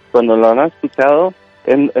 Así, cuando lo han escuchado,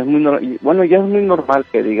 es muy bueno, ya es muy normal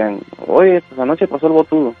que digan, oye, pues anoche pasó el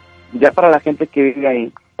botudo. Ya para la gente que vive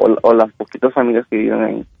ahí, o las poquitas familias que viven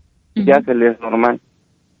ahí, ya se les es normal,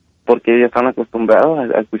 porque ellos están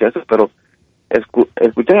acostumbrados a escuchar eso, pero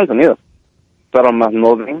escuchan el sonido, pero más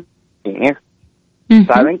no ven quién es.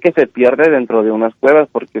 Saben que se pierde dentro de unas cuevas,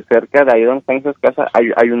 porque cerca de ahí donde están esas casas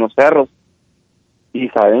hay unos cerros, y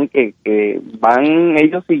saben que van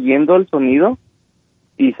ellos siguiendo el sonido,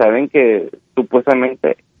 y saben que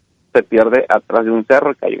supuestamente se pierde atrás de un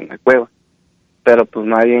cerro, que hay una cueva, pero pues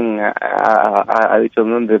nadie ha dicho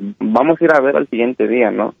dónde vamos a ir a ver al siguiente día,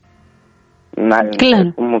 ¿no? Nadie,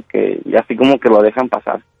 claro. Como que, y así como que lo dejan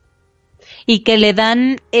pasar. Y que le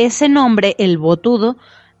dan ese nombre, el botudo,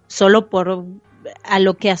 solo por a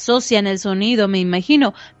lo que asocian el sonido, me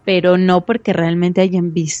imagino, pero no porque realmente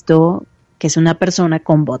hayan visto que es una persona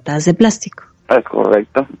con botas de plástico. Es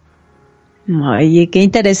correcto. Oye, qué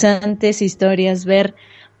interesantes historias, Ver.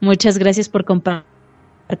 Muchas gracias por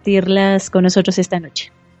compartirlas con nosotros esta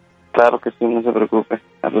noche. Claro que sí, no se preocupe.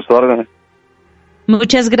 A sus órdenes.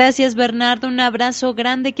 Muchas gracias, Bernardo. Un abrazo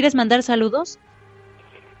grande. ¿Quieres mandar saludos?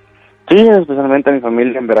 Sí, especialmente a mi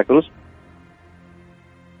familia en Veracruz.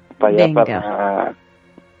 Para allá,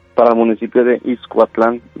 para el municipio de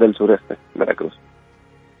Ixcuatlán del sureste, Veracruz.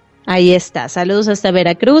 Ahí está. Saludos hasta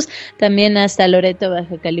Veracruz, también hasta Loreto,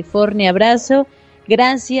 Baja California. Abrazo.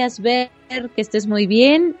 Gracias, Ver, que estés muy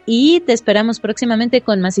bien y te esperamos próximamente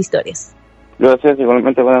con más historias. Gracias,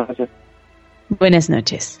 igualmente. Buenas noches. Buenas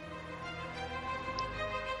noches.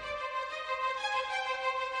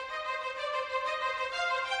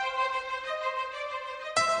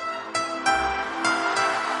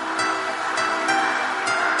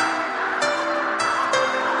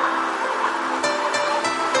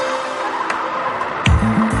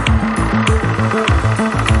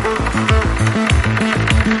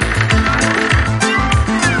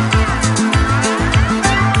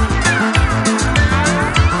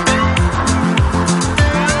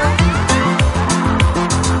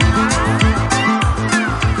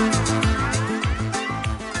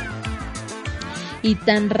 y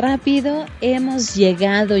tan rápido hemos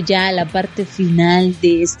llegado ya a la parte final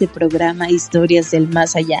de este programa Historias del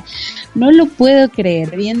Más Allá. No lo puedo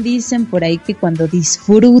creer. Bien dicen por ahí que cuando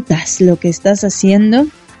disfrutas lo que estás haciendo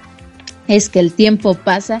es que el tiempo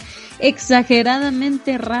pasa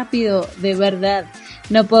exageradamente rápido, de verdad.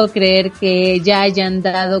 No puedo creer que ya hayan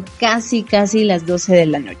dado casi las 12 de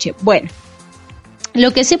la noche. Bueno,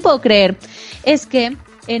 lo que sí puedo creer es que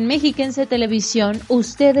en Mexiquense Televisión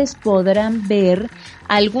ustedes podrán ver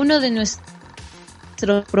alguno de nuestros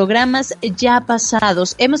programas ya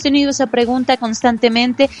pasados. Hemos tenido esa pregunta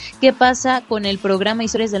constantemente: ¿qué pasa con el programa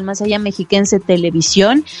Historias del Más Allá Mexiquense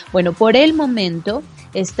Televisión? Bueno, por el momento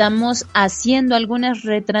estamos haciendo algunas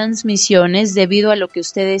retransmisiones debido a lo que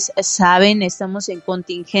ustedes saben, estamos en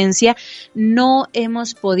contingencia, no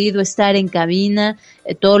hemos podido estar en cabina,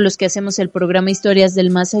 todos los que hacemos el programa Historias del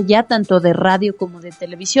Más Allá, tanto de radio como de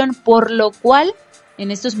televisión, por lo cual en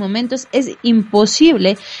estos momentos es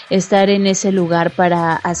imposible estar en ese lugar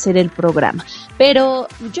para hacer el programa. Pero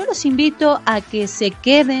yo los invito a que se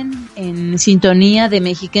queden en sintonía de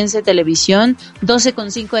Mexiquense Televisión.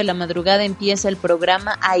 12:05 de la madrugada empieza el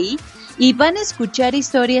programa ahí y van a escuchar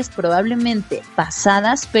historias probablemente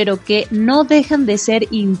pasadas, pero que no dejan de ser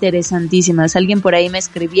interesantísimas. Alguien por ahí me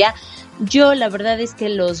escribía: yo la verdad es que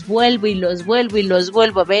los vuelvo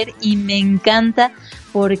a ver y me encanta,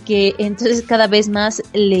 porque entonces cada vez más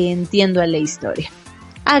le entiendo a la historia.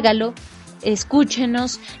 Hágalo,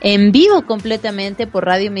 escúchenos en vivo completamente por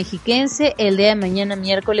Radio Mexiquense. El día de mañana,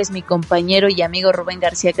 miércoles, mi compañero y amigo Rubén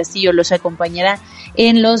García Castillo los acompañará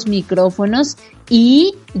en los micrófonos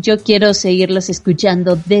y yo quiero seguirlos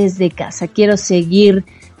escuchando desde casa. Quiero seguir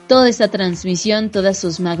toda esta transmisión, todas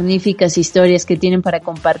sus magníficas historias que tienen para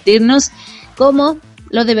compartirnos, como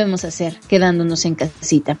lo debemos hacer, quedándonos en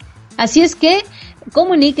casita. Así es que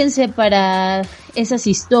comuníquense para esas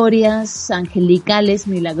historias angelicales,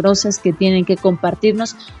 milagrosas que tienen que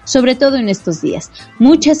compartirnos, sobre todo en estos días.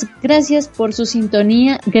 Muchas gracias por su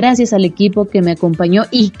sintonía, gracias al equipo que me acompañó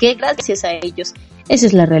y que gracias a ellos, esa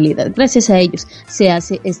es la realidad, gracias a ellos se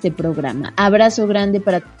hace este programa. Abrazo grande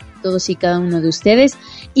para todos y cada uno de ustedes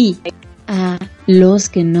y a los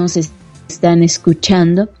que nos están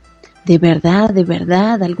escuchando. De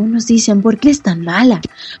verdad, algunos dicen: ¿por qué es tan mala?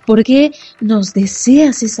 ¿Por qué nos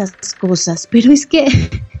deseas esas cosas? Pero es que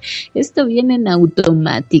esto viene en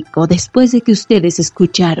automático. Después de que ustedes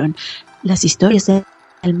escucharon las historias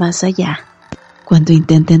del más allá, cuando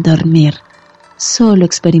intenten dormir, solo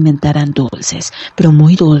experimentarán dulces, pero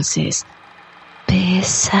muy dulces,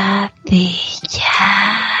 pesadillas.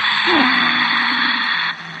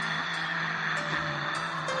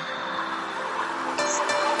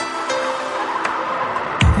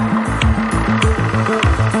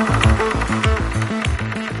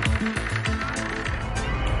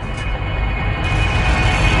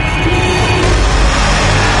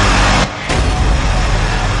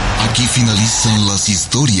 Aquí finalizan las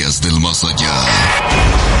historias del más allá.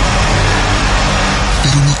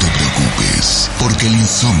 Pero no te preocupes, porque el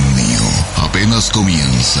insomnio apenas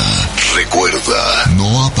comienza. Recuerda,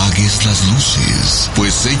 no apagues las luces,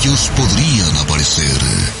 pues ellos podrían aparecer.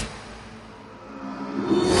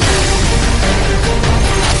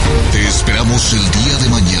 Te esperamos el día de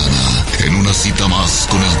mañana en una cita más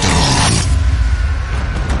con el terror.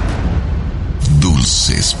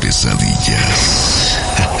 Dulces pesadillas.